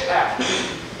fish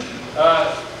tablets.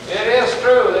 It is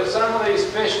true that some of these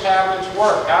fish tablets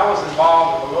work. I was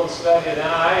involved in a little study at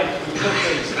NIH. We took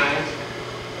these things,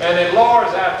 and it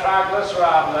lowers our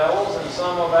triglyceride levels and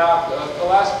some of our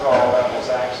cholesterol levels,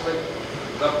 actually.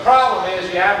 The problem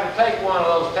is you have to take one of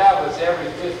those tablets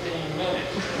every 15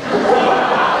 minutes.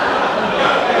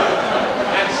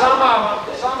 And some of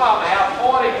them have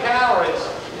 40 calories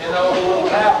in those little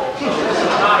tablets, so this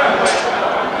is not a good.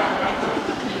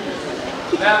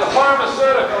 Now the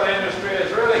pharmaceutical industry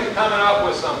is really coming up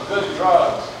with some good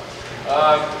drugs.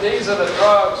 These are the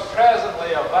drugs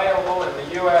presently available in the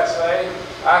USA.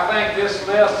 I think this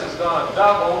list is going to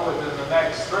double within the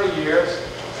next 3 years,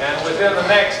 and within the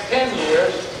next 10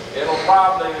 years, it'll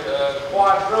probably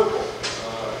quadruple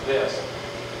this.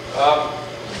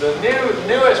 The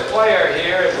newest player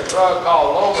here is a drug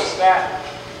called lovastatin,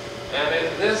 and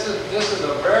this is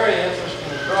a very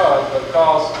interesting drug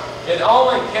because it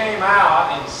only came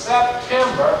out in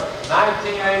September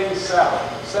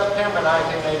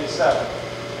 1987,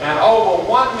 and over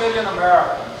 1 million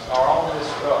Americans are on this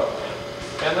drug.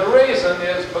 And the reason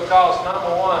is because, number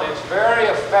one, it's very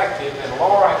effective in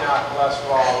lowering our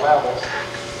cholesterol levels,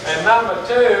 and number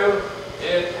two,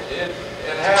 it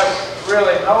has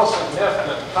really no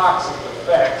significant toxic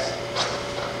effects.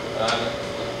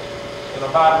 In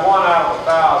about 1 out of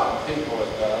 1,000 people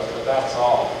it does, but that's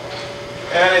all.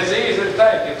 And it's easy to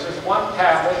take. It's just one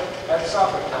tablet at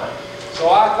supper time. So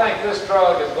I think this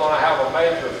drug is going to have a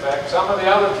major effect. Some of the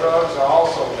other drugs are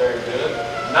also very good.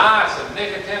 Niacin,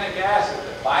 nicotinic acid,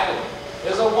 the vitamin,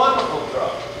 is a wonderful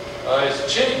drug. It's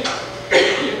cheap.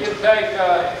 You can take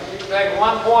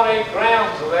 1.8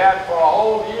 grams of that for a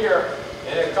whole year,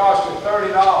 and it costs you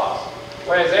 $30.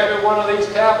 Whereas every one of these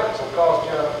tablets will cost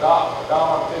you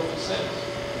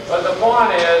 $1.50. But the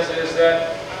point is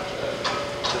that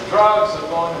the drugs are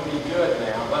going to be good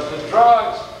now, but the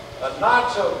drugs are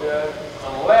not so good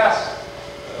unless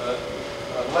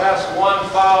one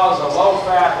follows a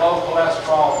low-fat,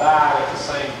 low-cholesterol diet at the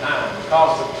same time,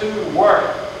 because the two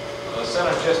work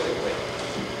synergistically.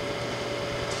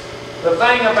 The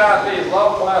thing about these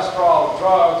low-cholesterol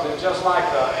drugs is just like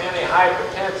the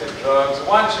antihypertensive drugs.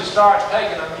 Once you start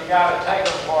taking them, you got to take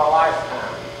them for a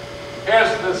lifetime.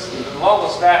 Here's this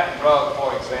lovastatin drug,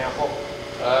 for example.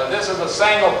 This is a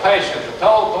single patient. The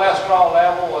total cholesterol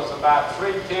level was about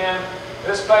 310.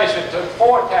 This patient took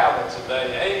 4 tablets a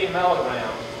day, 80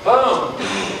 milligrams. Boom!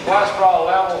 Cholesterol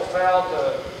level fell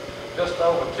to just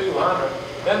over 200.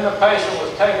 Then the patient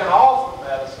was taken off the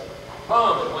medicine.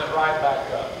 Boom! It went right back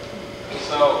up.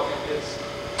 So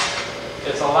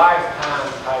it's a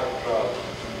lifetime type drug.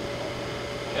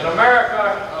 In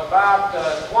America, about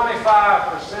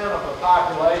 25% of the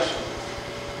population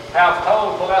have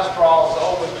total cholesterols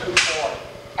over 240.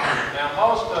 Now,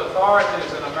 most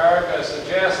authorities in America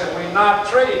suggest that we not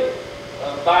treat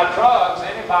by drugs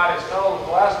anybody's total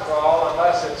cholesterol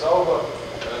unless it's over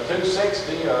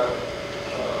 260 or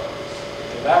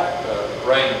in that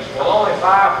range. Well, only 5%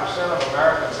 of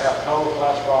Americans have total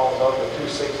cholesterols over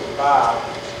 265.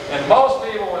 And most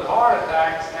people with heart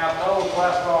attacks have total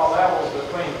cholesterol levels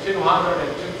between 200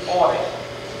 and 240.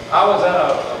 I was at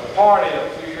a party a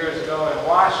few years ago in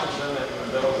Washington,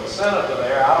 and there was a senator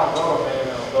there. I don't go to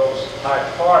many of those type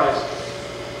of parties.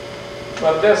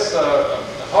 But this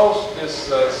host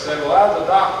said, well, I was a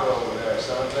doctor over there,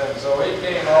 Senator. And so he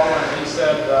came over and he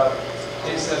said,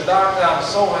 Doctor, I'm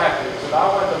so happy. He said, I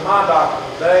went to my doctor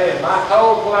today and my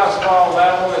total cholesterol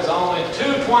level is only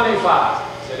 225. He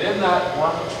said, isn't that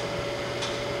wonderful?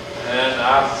 And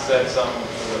I said something to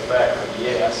the effect of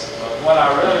yes. But what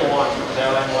I really wanted to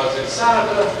tell him was that,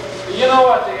 Senator, do you know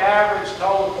what the average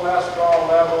total cholesterol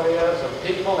level is of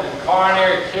people in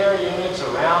coronary care units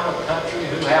around the country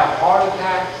who have heart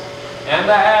attacks? And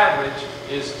the average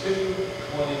is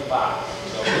 225.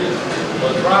 So he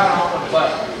was right on the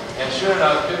button. And sure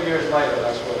enough, 2 years later,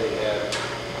 that's what he had.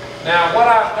 Now, what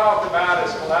I've talked about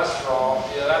is cholesterol.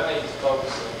 Yeah, that needs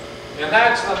focusing. And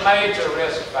that's the major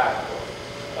risk factor.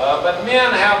 But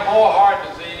men have more heart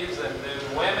disease than do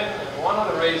women, and one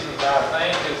of the reasons I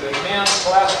think is that men's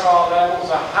cholesterol levels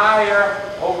are higher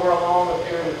over a longer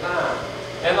period of time.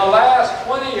 In the last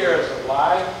 20 years of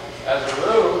life, as a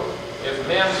rule, if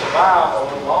men survive a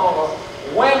little longer.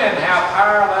 Women have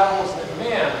higher levels than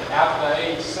men after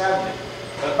age 70.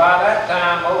 But by that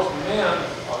time, most men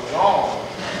are gone.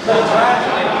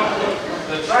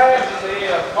 The tragedy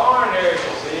of coronary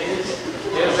disease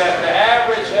is that the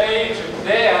average age of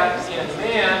death in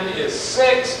men is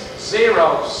 60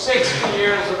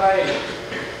 years of age.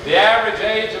 The average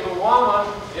age of a woman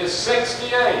is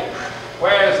 68,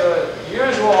 whereas the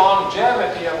usual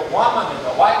longevity of a woman,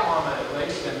 a white woman at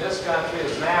least, in this country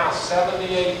is now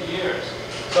 78 years.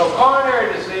 So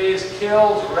coronary disease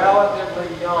kills relatively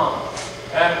young.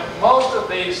 And most of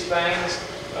these things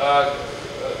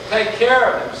take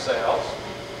care of themselves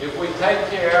if we take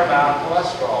care of our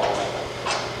cholesterol level.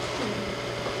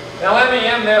 Now let me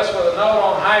end this with a note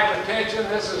on hypertension.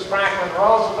 This is Franklin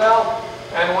Roosevelt.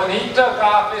 And when he took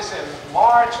office in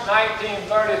March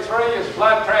 1933, his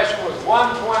blood pressure was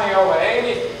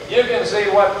 120/80. You can see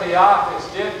what the office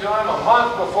did to him a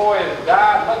month before he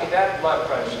died. Look at that blood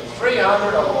pressure,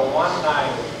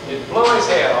 300/190. It blew his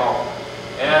head off.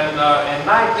 And in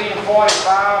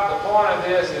 1945, the point of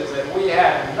this is that we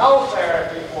had no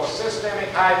therapy for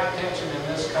systemic hypertension in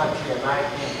this country in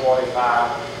 1945.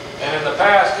 And in the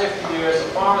past 50 years, the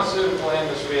pharmaceutical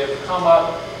industry has come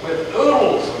up with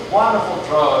oodles of wonderful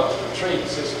drugs to treat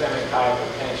systemic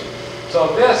hypertension. So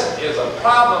this is a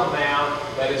problem now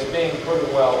that is being pretty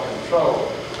well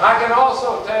controlled. I can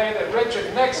also tell you that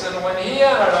Richard Nixon, when he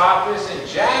entered office in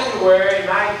January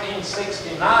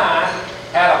 1969,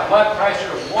 had a blood pressure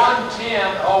of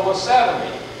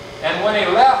 110/70. And when he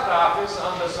left office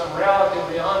under some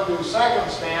relatively undue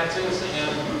circumstances in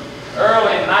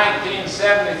early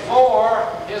 1974,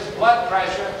 his blood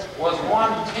pressure was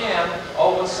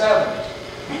 110/70.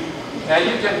 Now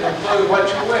you can conclude what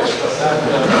you wish from that.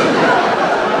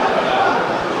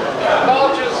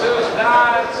 Cultures whose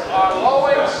diets are low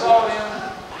in sodium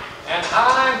and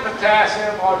high in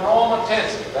potassium are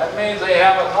normotensive. That means they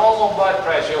have a normal blood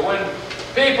pressure. When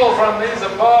people from these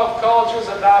above cultures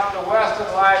adopt a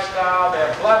Western lifestyle,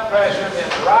 their blood pressure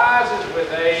then rises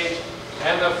with age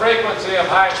and the frequency of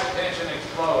hypertension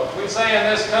explodes. We say in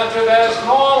this country that it's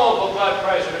normal for blood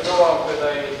pressure to go up with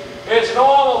age. It's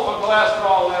normal for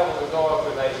cholesterol level to go up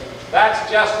with age. That's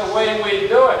just the way we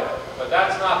do it. But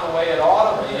that's not the way it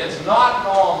ought to be. It's not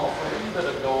normal for either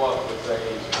to go up with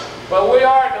age. But we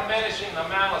are diminishing the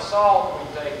amount of salt we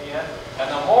take in. And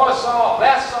the more salt,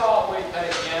 less salt we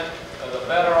take in, the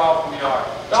better off we are.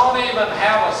 Don't even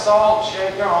have a salt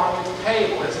shaker on your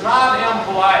table. It's not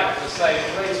impolite to say,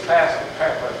 please pass the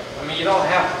pepper. I mean, you don't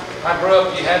have to. I grew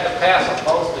up, you had to pass them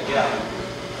both together.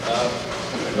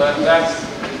 But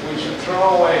we should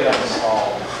throw away that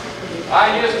salt.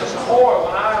 I used to pour,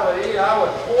 when I would eat, I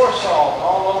would pour salt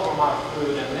all over my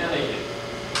food and then eat it.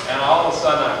 And all of a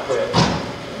sudden I quit.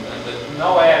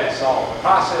 No added salt.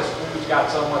 Processed food's got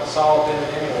so much salt in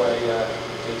it anyway,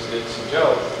 it's a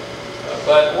joke.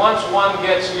 But once one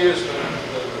gets used to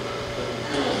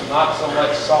not so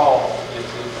much salt,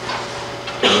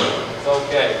 it's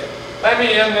okay. Let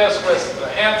me end this with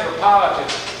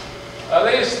anthropologists.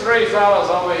 These three fellows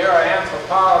over here are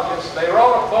anthropologists. They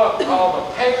wrote a book called The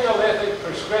Paleolithic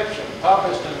Prescription,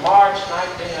 published in June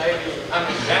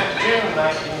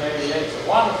 1988. It's a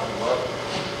wonderful book.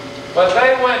 But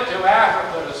they went to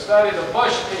Africa to study the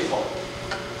bush people.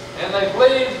 And they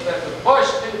believed that the bush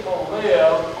people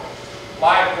lived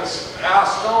like our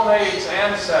Stone Age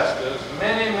ancestors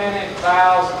many, many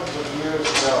thousands of years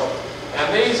ago.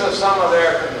 And these are some of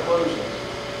their conclusions.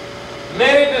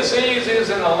 Many diseases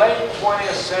in the late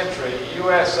 20th century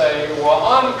USA were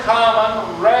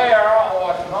uncommon, rare,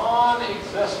 or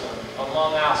non-existent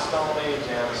among our Stone Age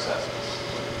ancestors.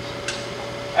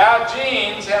 Our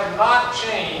genes have not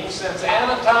changed since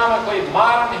anatomically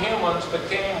modern humans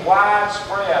became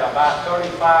widespread about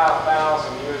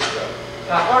 35,000 years ago.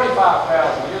 Now,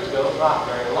 35,000 years ago is not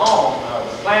very long.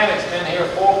 The planet's been here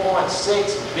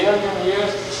 4.6 billion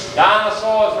years.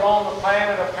 Dinosaurs roamed the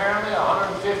planet apparently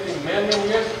 150 million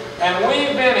years. And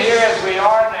we've been here as we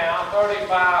are now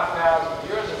 35,000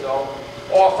 years ago.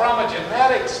 Or from a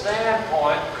genetic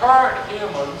standpoint, current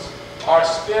humans are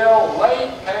still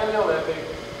late Paleolithic,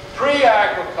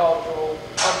 pre-agricultural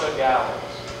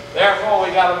hunter-gatherers. Therefore,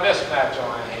 we got a mismatch on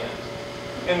our hands.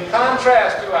 In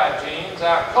contrast to our genes,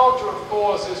 our culture, of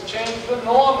course, has changed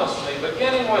enormously,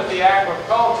 beginning with the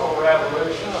agricultural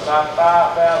revolution about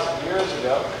 5,000 years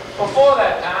ago. Before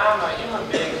that time, human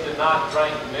beings did not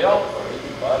drink milk or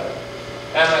eat butter.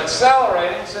 And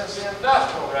accelerating since the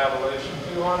Industrial Revolution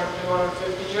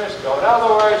 250 years ago. In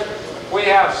other words, we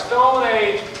have Stone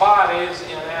Age bodies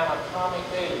in anatomic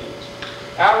age.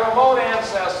 Our remote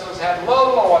ancestors had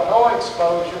little or no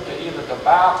exposure to either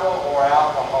tobacco or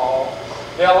alcohol.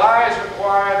 Their lives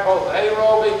required both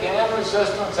aerobic and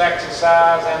resistance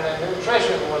exercise, and their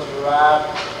nutrition was derived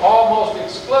almost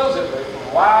exclusively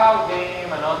from wild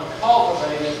game and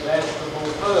uncultivated vegetable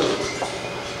foods.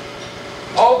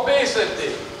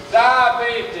 Obesity,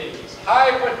 diabetes,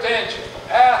 hypertension,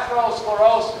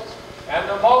 atherosclerosis, and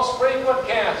the most frequent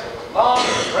cancers, lung,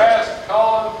 breast,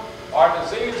 colon, are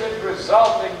diseases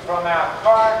resulting from our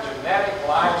current genetic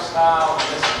lifestyle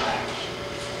mismatch.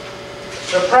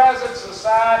 The present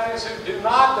societies who do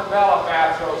not develop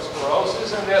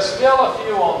atherosclerosis, and there's still a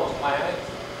few on the planet,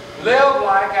 live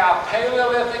like our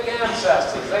Paleolithic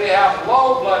ancestors. They have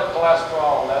low blood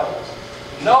cholesterol levels,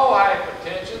 no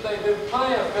hypertension, they do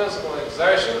plenty of physical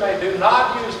exertion, they do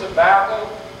not use tobacco,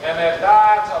 and their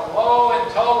diets are low in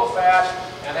total fat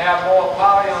and have more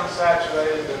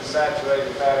polyunsaturated than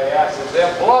saturated fatty acids.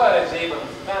 Their blood is even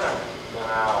thinner than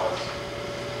ours.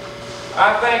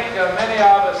 I think many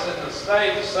of us in the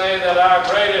States say that our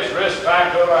greatest risk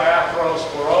factor for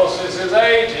atherosclerosis is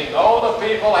aging. Older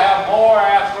people have more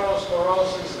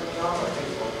atherosclerosis than younger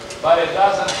people, but it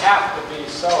doesn't have to be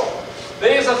so.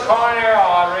 These are coronary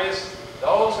arteries,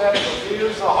 those that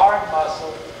perfuse the heart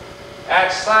muscle,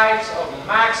 at sites of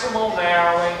maximal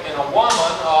narrowing in a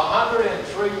woman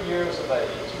 103 years of age.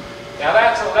 Now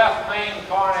that's a left main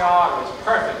coronary artery. It's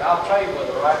perfect. I'll trade with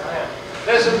her right now.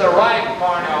 This is the right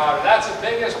coronary artery. That's the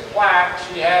biggest plaque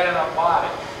she had in her body.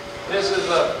 This is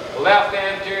the left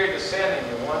anterior descending,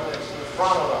 the one that's in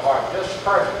front of the heart. Just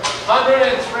perfect.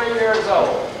 103 years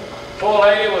old. Poor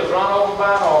lady was run over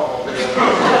by an automobile.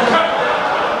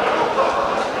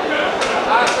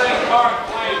 I think Mark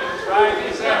Twain was right.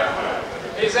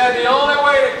 He said the only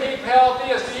way to keep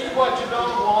healthy is to eat what you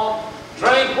don't want,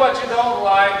 drink what you don't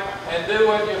like, and do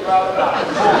what you'd rather not.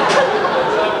 It's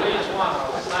up to each one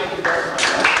of us. Thank you very much.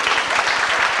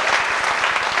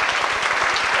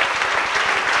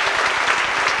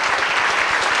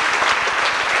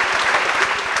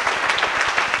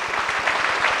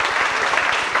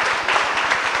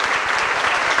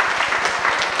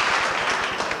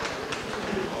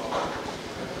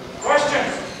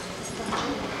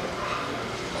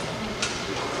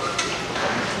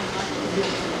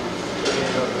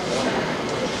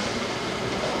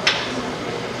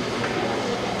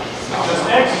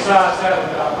 Exercise has a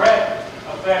direct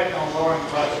effect on lowering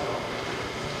cholesterol.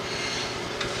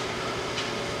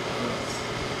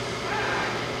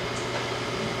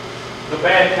 The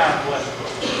bad kind of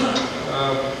cholesterol.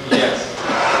 Yes.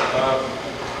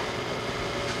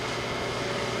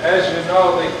 As you know,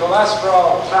 the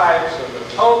cholesterol types are the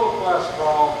total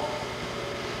cholesterol,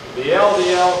 the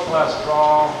LDL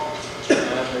cholesterol,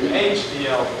 and the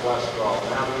HDL cholesterol.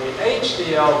 Now, the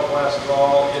HDL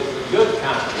cholesterol is the good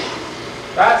kind.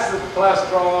 That's the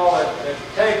cholesterol that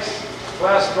takes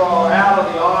cholesterol out of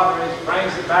the arteries,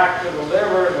 brings it back to the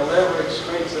liver, and the liver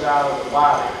excretes it out of the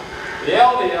body. The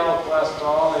LDL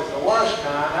cholesterol is the worst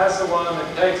kind. That's the one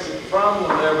that takes it from the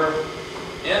liver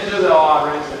into the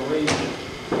arteries and leaves it.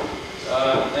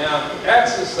 Now,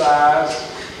 exercise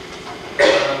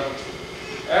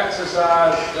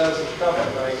does a couple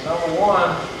of things. Number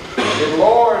one, it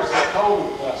lowers the total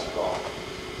cholesterol.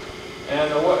 And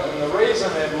the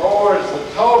reason it lowers the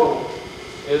total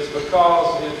is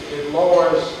because it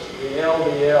lowers the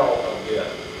LDL a bit.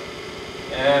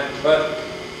 But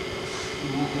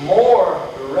more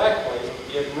directly,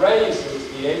 it raises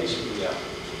the HDL.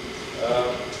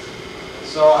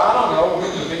 So I don't know,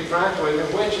 to be frank with you,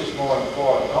 which is more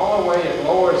important. The only way it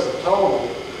lowers the total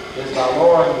is by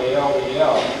lowering the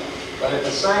LDL. But at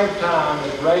the same time,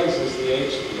 it raises the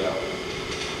HDL.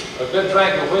 A good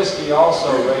drink of whiskey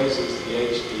also raises the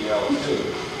HDL too.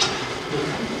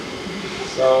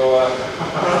 So,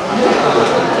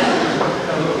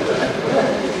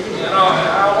 you know,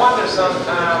 I wonder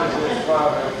sometimes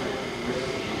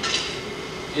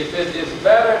if it is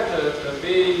better to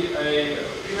be a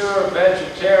pure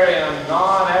vegetarian,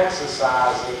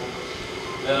 non-exerciser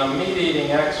than a meat-eating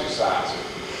exerciser.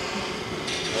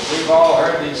 We've all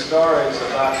heard these stories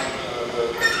about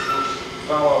the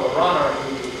fellow, the runner,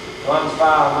 who runs 5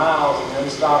 miles and then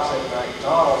stops at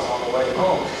McDonald's on the way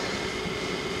home.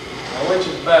 Now, which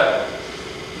is better?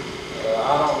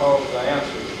 I don't know if the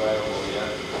answer is available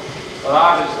yet. But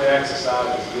obviously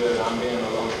exercise is good. I'm being a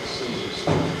little facetious.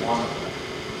 Wonderful.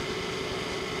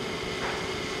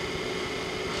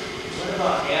 What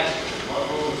about aspirin? What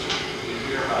rules do you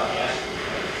hear about aspirin?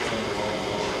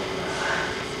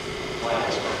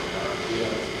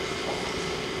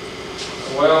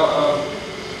 Well,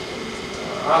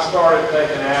 I started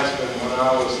taking aspirin when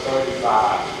I was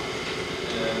 35,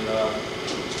 and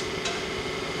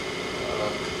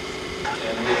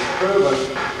and it's proven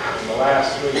in the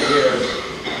last 3 years,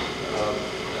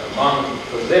 among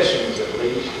physicians at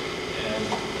least, and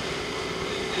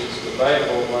it's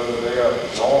debatable whether they are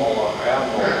normal or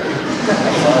abnormal.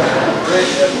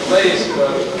 At least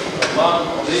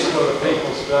among, these were the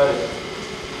people studied.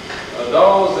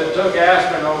 Those that took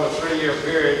aspirin over a 3-year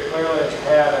period clearly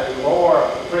had a lower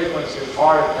frequency of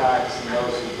heart attacks than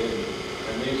those who didn't.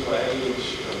 And these were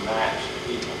age-matched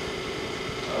people.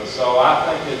 So I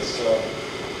think it's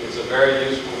a very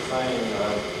useful thing.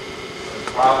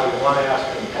 Probably 1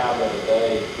 aspirin tablet a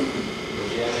day,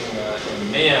 beginning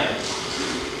in men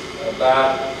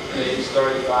about age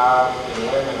 35, and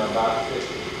women about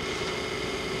 50.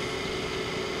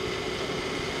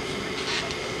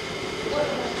 What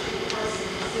much should the person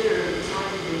consider the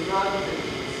time of the drug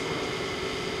treatments?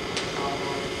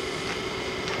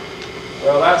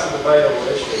 Well, that's a debatable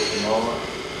issue at the moment.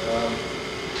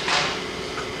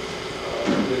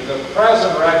 The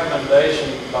present recommendation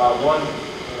by one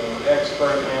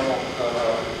expert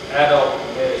adult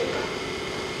committee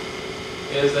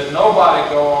is that nobody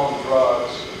go on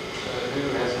drugs who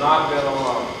has not been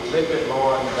on a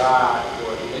lipid-lowering diet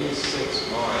for at least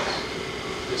 6 months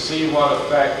to see what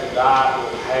effect the diet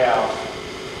will have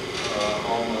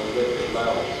on the lipid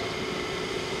levels,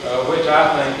 which I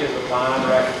think is a fine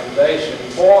recommendation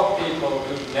for people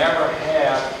who never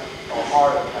had a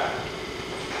heart attack.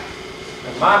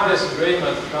 And my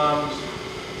disagreement comes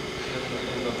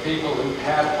in the people who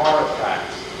had heart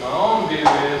attacks. My own view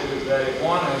is that if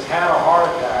one has had a heart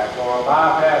attack or a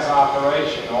bypass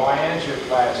operation or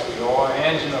angioplasty or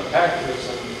angina pectoris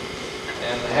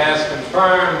and has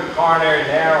confirmed coronary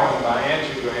narrowing by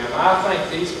angiogram, I think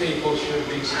these people should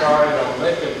be started on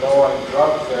lipid-lowering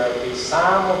drug therapy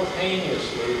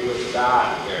simultaneously with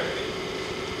diet therapy.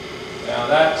 Now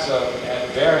that's at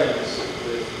variance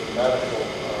with the medical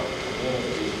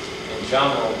community in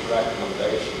general's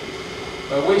recommendation.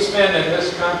 But we spend in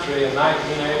this country in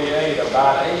 1988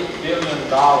 about $8 billion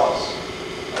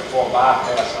for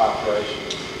bypass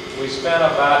operations. We spent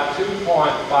about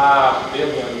 $2.5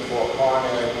 billion for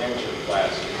coronary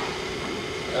angioplasty.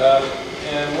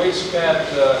 And we spent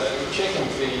chicken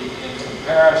feed in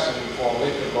comparison for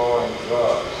lipid-lowering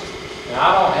drugs. Now,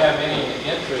 I don't have any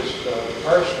interest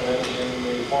personally in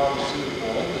the pharmaceutical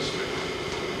industry.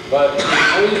 But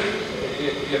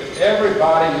if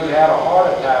everybody who had a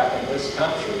heart attack in this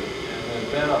country, and there's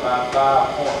been about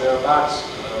there are about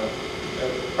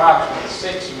approximately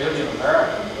 6 million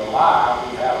Americans alive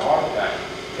who had a heart attack.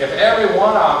 If every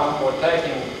one of them were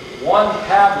taking 1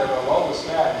 tablet of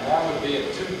lovastatin, that would be a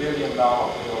 $2 billion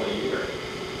bill a year.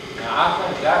 Now, I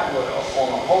think that would, on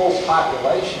a whole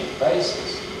population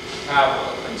basis, have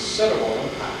a considerable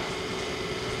impact.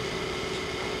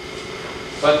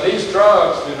 But these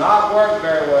drugs do not work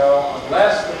very well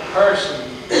unless the person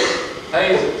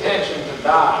pays attention to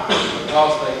diet,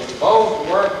 because they both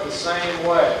work the same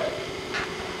way.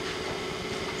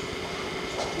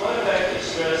 What effect does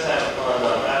stress have on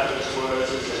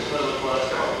atherosclerosis and total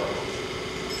cholesterol levels?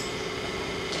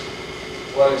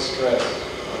 What is stress?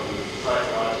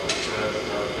 Psychological stress,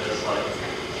 just like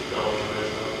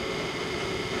alcoholism.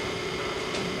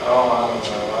 Oh, I don't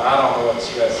know. I don't know what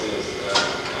stress is.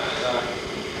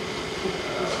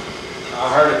 I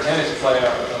heard a tennis player a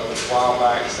while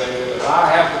back say that if I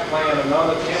have to play in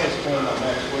another tennis tournament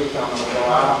next week, I'm going to go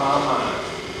out of my mind.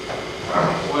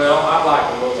 Well, I like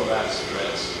a little of that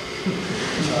stress.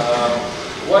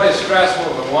 What is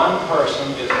stressful to one person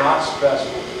is not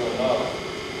stressful to another.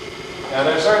 Now,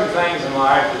 there are certain things in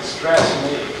life that stress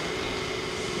me.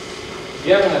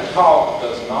 Giving a talk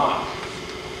does not.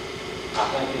 I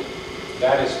think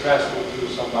that is stressful to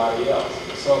somebody else.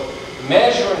 So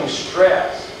measuring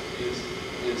stress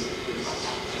is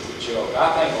a joke.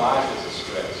 I think life is a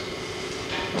stress.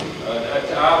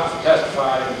 I've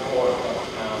testified in court a couple of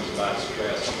times about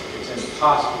stress. It's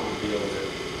impossible to deal with.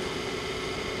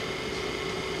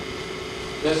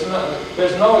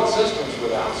 There's no existence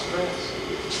without stress.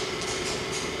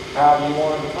 How do you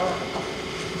want to define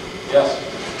it? Yes?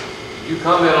 You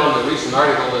comment on the recent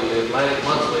article in the Atlantic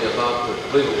Monthly about, I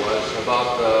believe it was,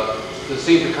 about that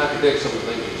seemed to contradict some of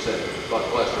the things you said about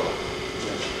cholesterol.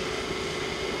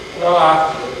 Well,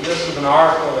 this is an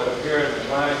article that appeared in the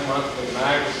Atlantic Monthly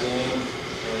magazine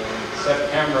in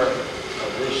September of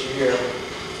this year.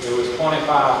 It was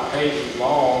 25 pages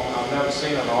long. I've never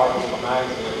seen an article in a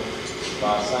magazine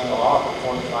by a single author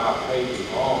 25 pages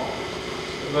long.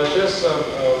 But this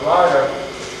writer,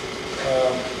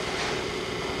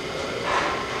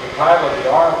 the title of the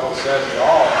article says it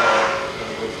all,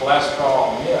 the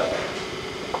cholesterol myth.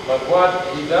 But what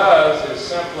he does is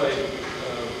simply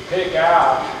pick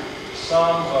out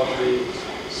some of the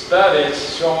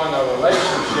studies showing a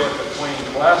relationship between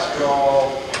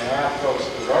cholesterol and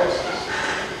atherosclerosis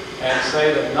and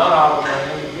say that none of them are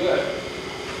any good.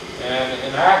 And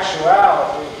in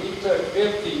actuality, he took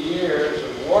 50 years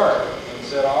of work and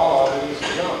said all of it is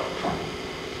junk.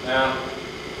 Now,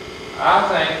 I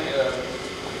think,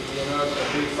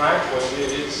 to be frank with you,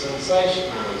 it's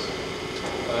sensationalism.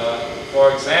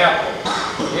 For example,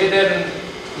 he didn't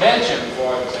mention,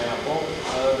 for example,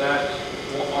 that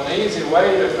an easy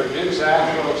way to produce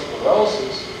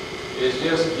atherosclerosis is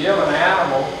just give an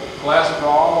animal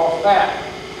cholesterol or fat.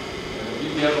 And if you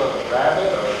give a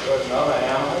rabbit or certain other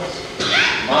animals,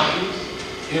 monkeys,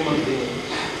 human beings,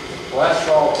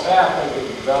 cholesterol or fat, they can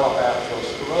develop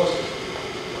atherosclerosis.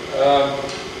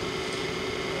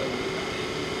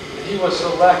 He was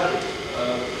selected.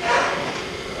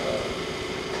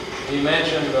 He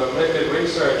mentioned the Lipid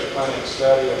Research Clinic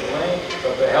study of Link,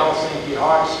 but the Helsinki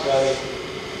Heart study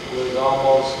was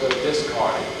almost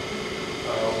discarded,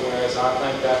 whereas I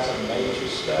think that's a major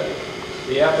study.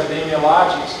 The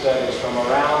epidemiologic studies from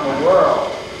around the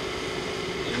world,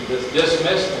 he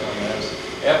dismissed them as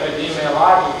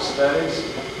epidemiologic studies.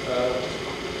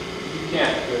 You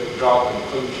can't draw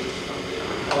conclusions from them.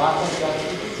 Well, I think that's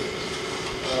ridiculous.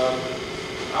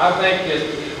 I think that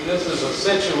this is a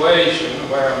situation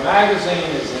where a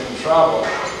magazine is in trouble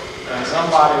and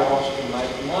somebody wants to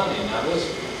make money. Now, this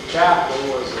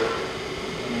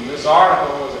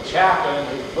article was a chapter in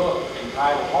his book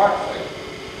entitled Heart Failure.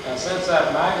 And since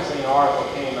that magazine article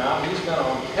came out, he's been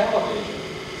on television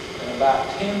in about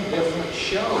 10 different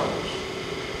shows.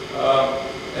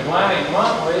 Atlantic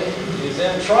Monthly is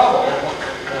in trouble.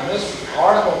 When this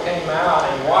article came out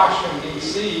in Washington,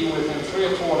 D.C., within 3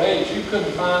 or 4 days, you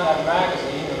couldn't find that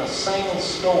magazine in a single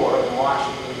store in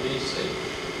Washington, D.C.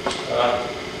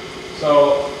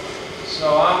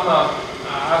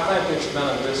 I think it's been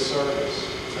a disservice.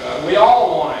 We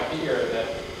all want to hear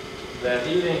that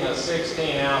eating a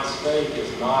 16-ounce steak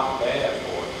is not bad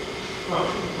for you.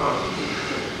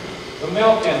 The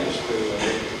milk industry,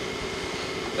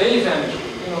 beef industry,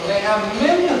 they have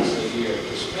millions a year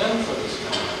to spend for this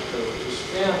kind, to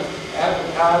spend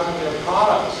advertising their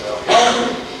products.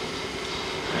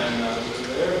 And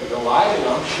they're delighted,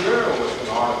 I'm sure, with an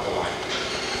article like this.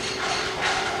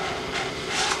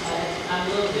 I'm a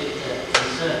little bit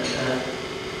concerned.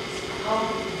 How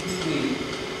do we,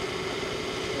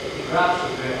 the graphs are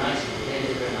very nice and the data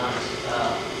is very nice,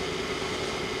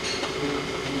 with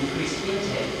an increased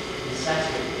intake in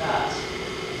saturated fats,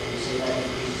 and you say that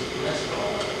increases cholesterol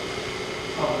level,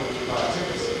 probably with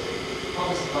biosynthesis. How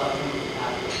does the biochemical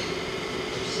pathway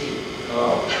proceed?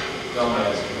 Oh, don't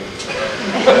ask me.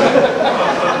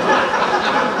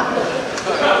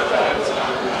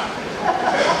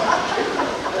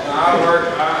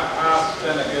 I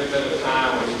spent a good bit of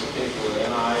time with these people at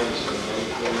NIH, and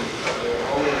their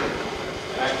whole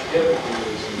activity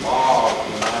is involved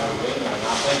in that arena, and I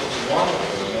think it's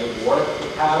wonderful, and they've worked the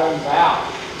patterns out.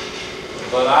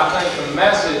 But I think the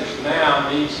message now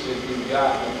needs to be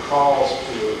gotten across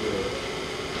to the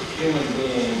human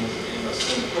beings in a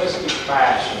simplistic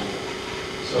fashion,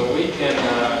 so we can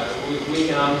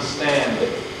understand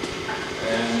it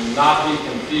and not be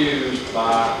confused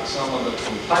by some of the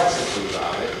complexities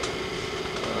of it.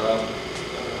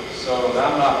 So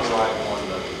I'm not the right one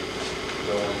to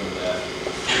go into that.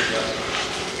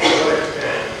 To what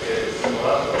extent is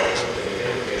cholesterol something that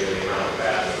indicates the amount of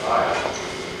fat in the diet,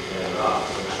 and not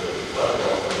the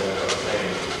cholesterol something that are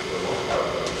saying, for the most part,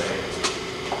 what I'm saying,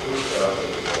 food stuff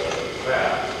is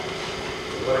fat.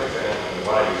 To what extent and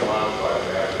why do you modify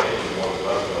fat, maybe more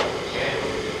cholesterol can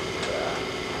be get fat?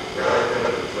 There are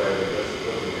things where we're just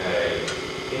looking at an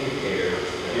indicator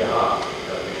and not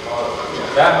that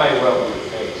because That may well be the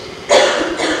case.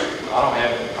 I don't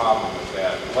have any problem with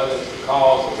that. Whether it's the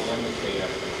cause or the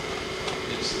indicator,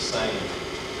 it's the same.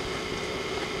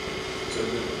 So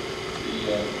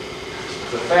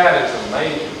the fat is a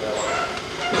major element.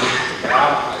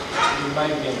 You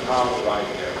may be entirely right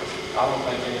there. I don't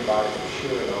think anybody for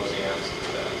sure knows the answer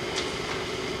to that.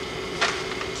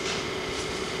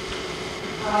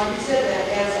 You said that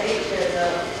as age goes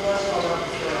up, cholesterol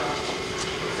levels go up.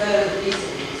 So does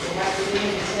obesity. So have to be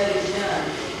any studies done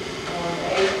on the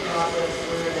age process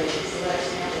where they select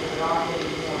samples that aren't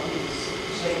getting more use,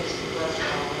 changes the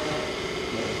cholesterol level.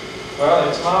 Well,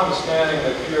 it's my understanding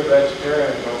that pure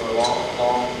vegetarians over a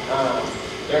long time,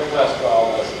 their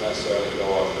cholesterol doesn't necessarily go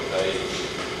up with age.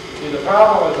 See, the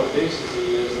problem with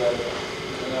obesity is that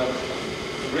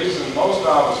the reason most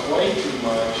of us weigh too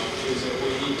much is that we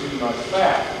eat too much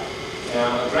fat.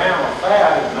 Now, a gram of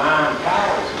fat is 9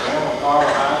 calories. A gram of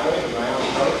carbohydrate, a gram of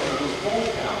protein is 4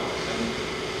 calories. And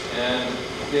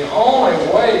the only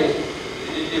way,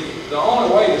 the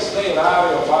only way to stay at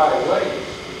ideal body weight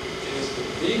is to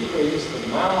decrease the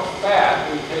amount of fat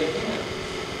we take in,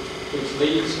 which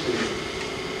leads to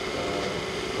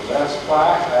the less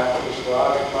plaque,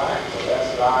 atherosclerotic plaque, the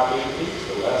less diabetes,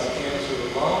 the less cancer of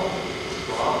the lung,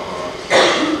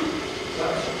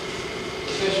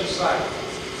 vicious cycle.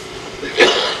 We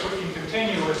can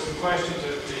continue with some questions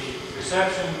at the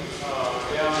reception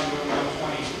down in room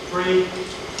 123.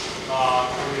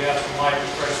 Where we have some light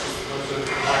refreshments for those that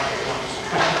would like to join us.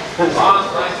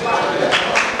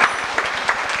 Thank you.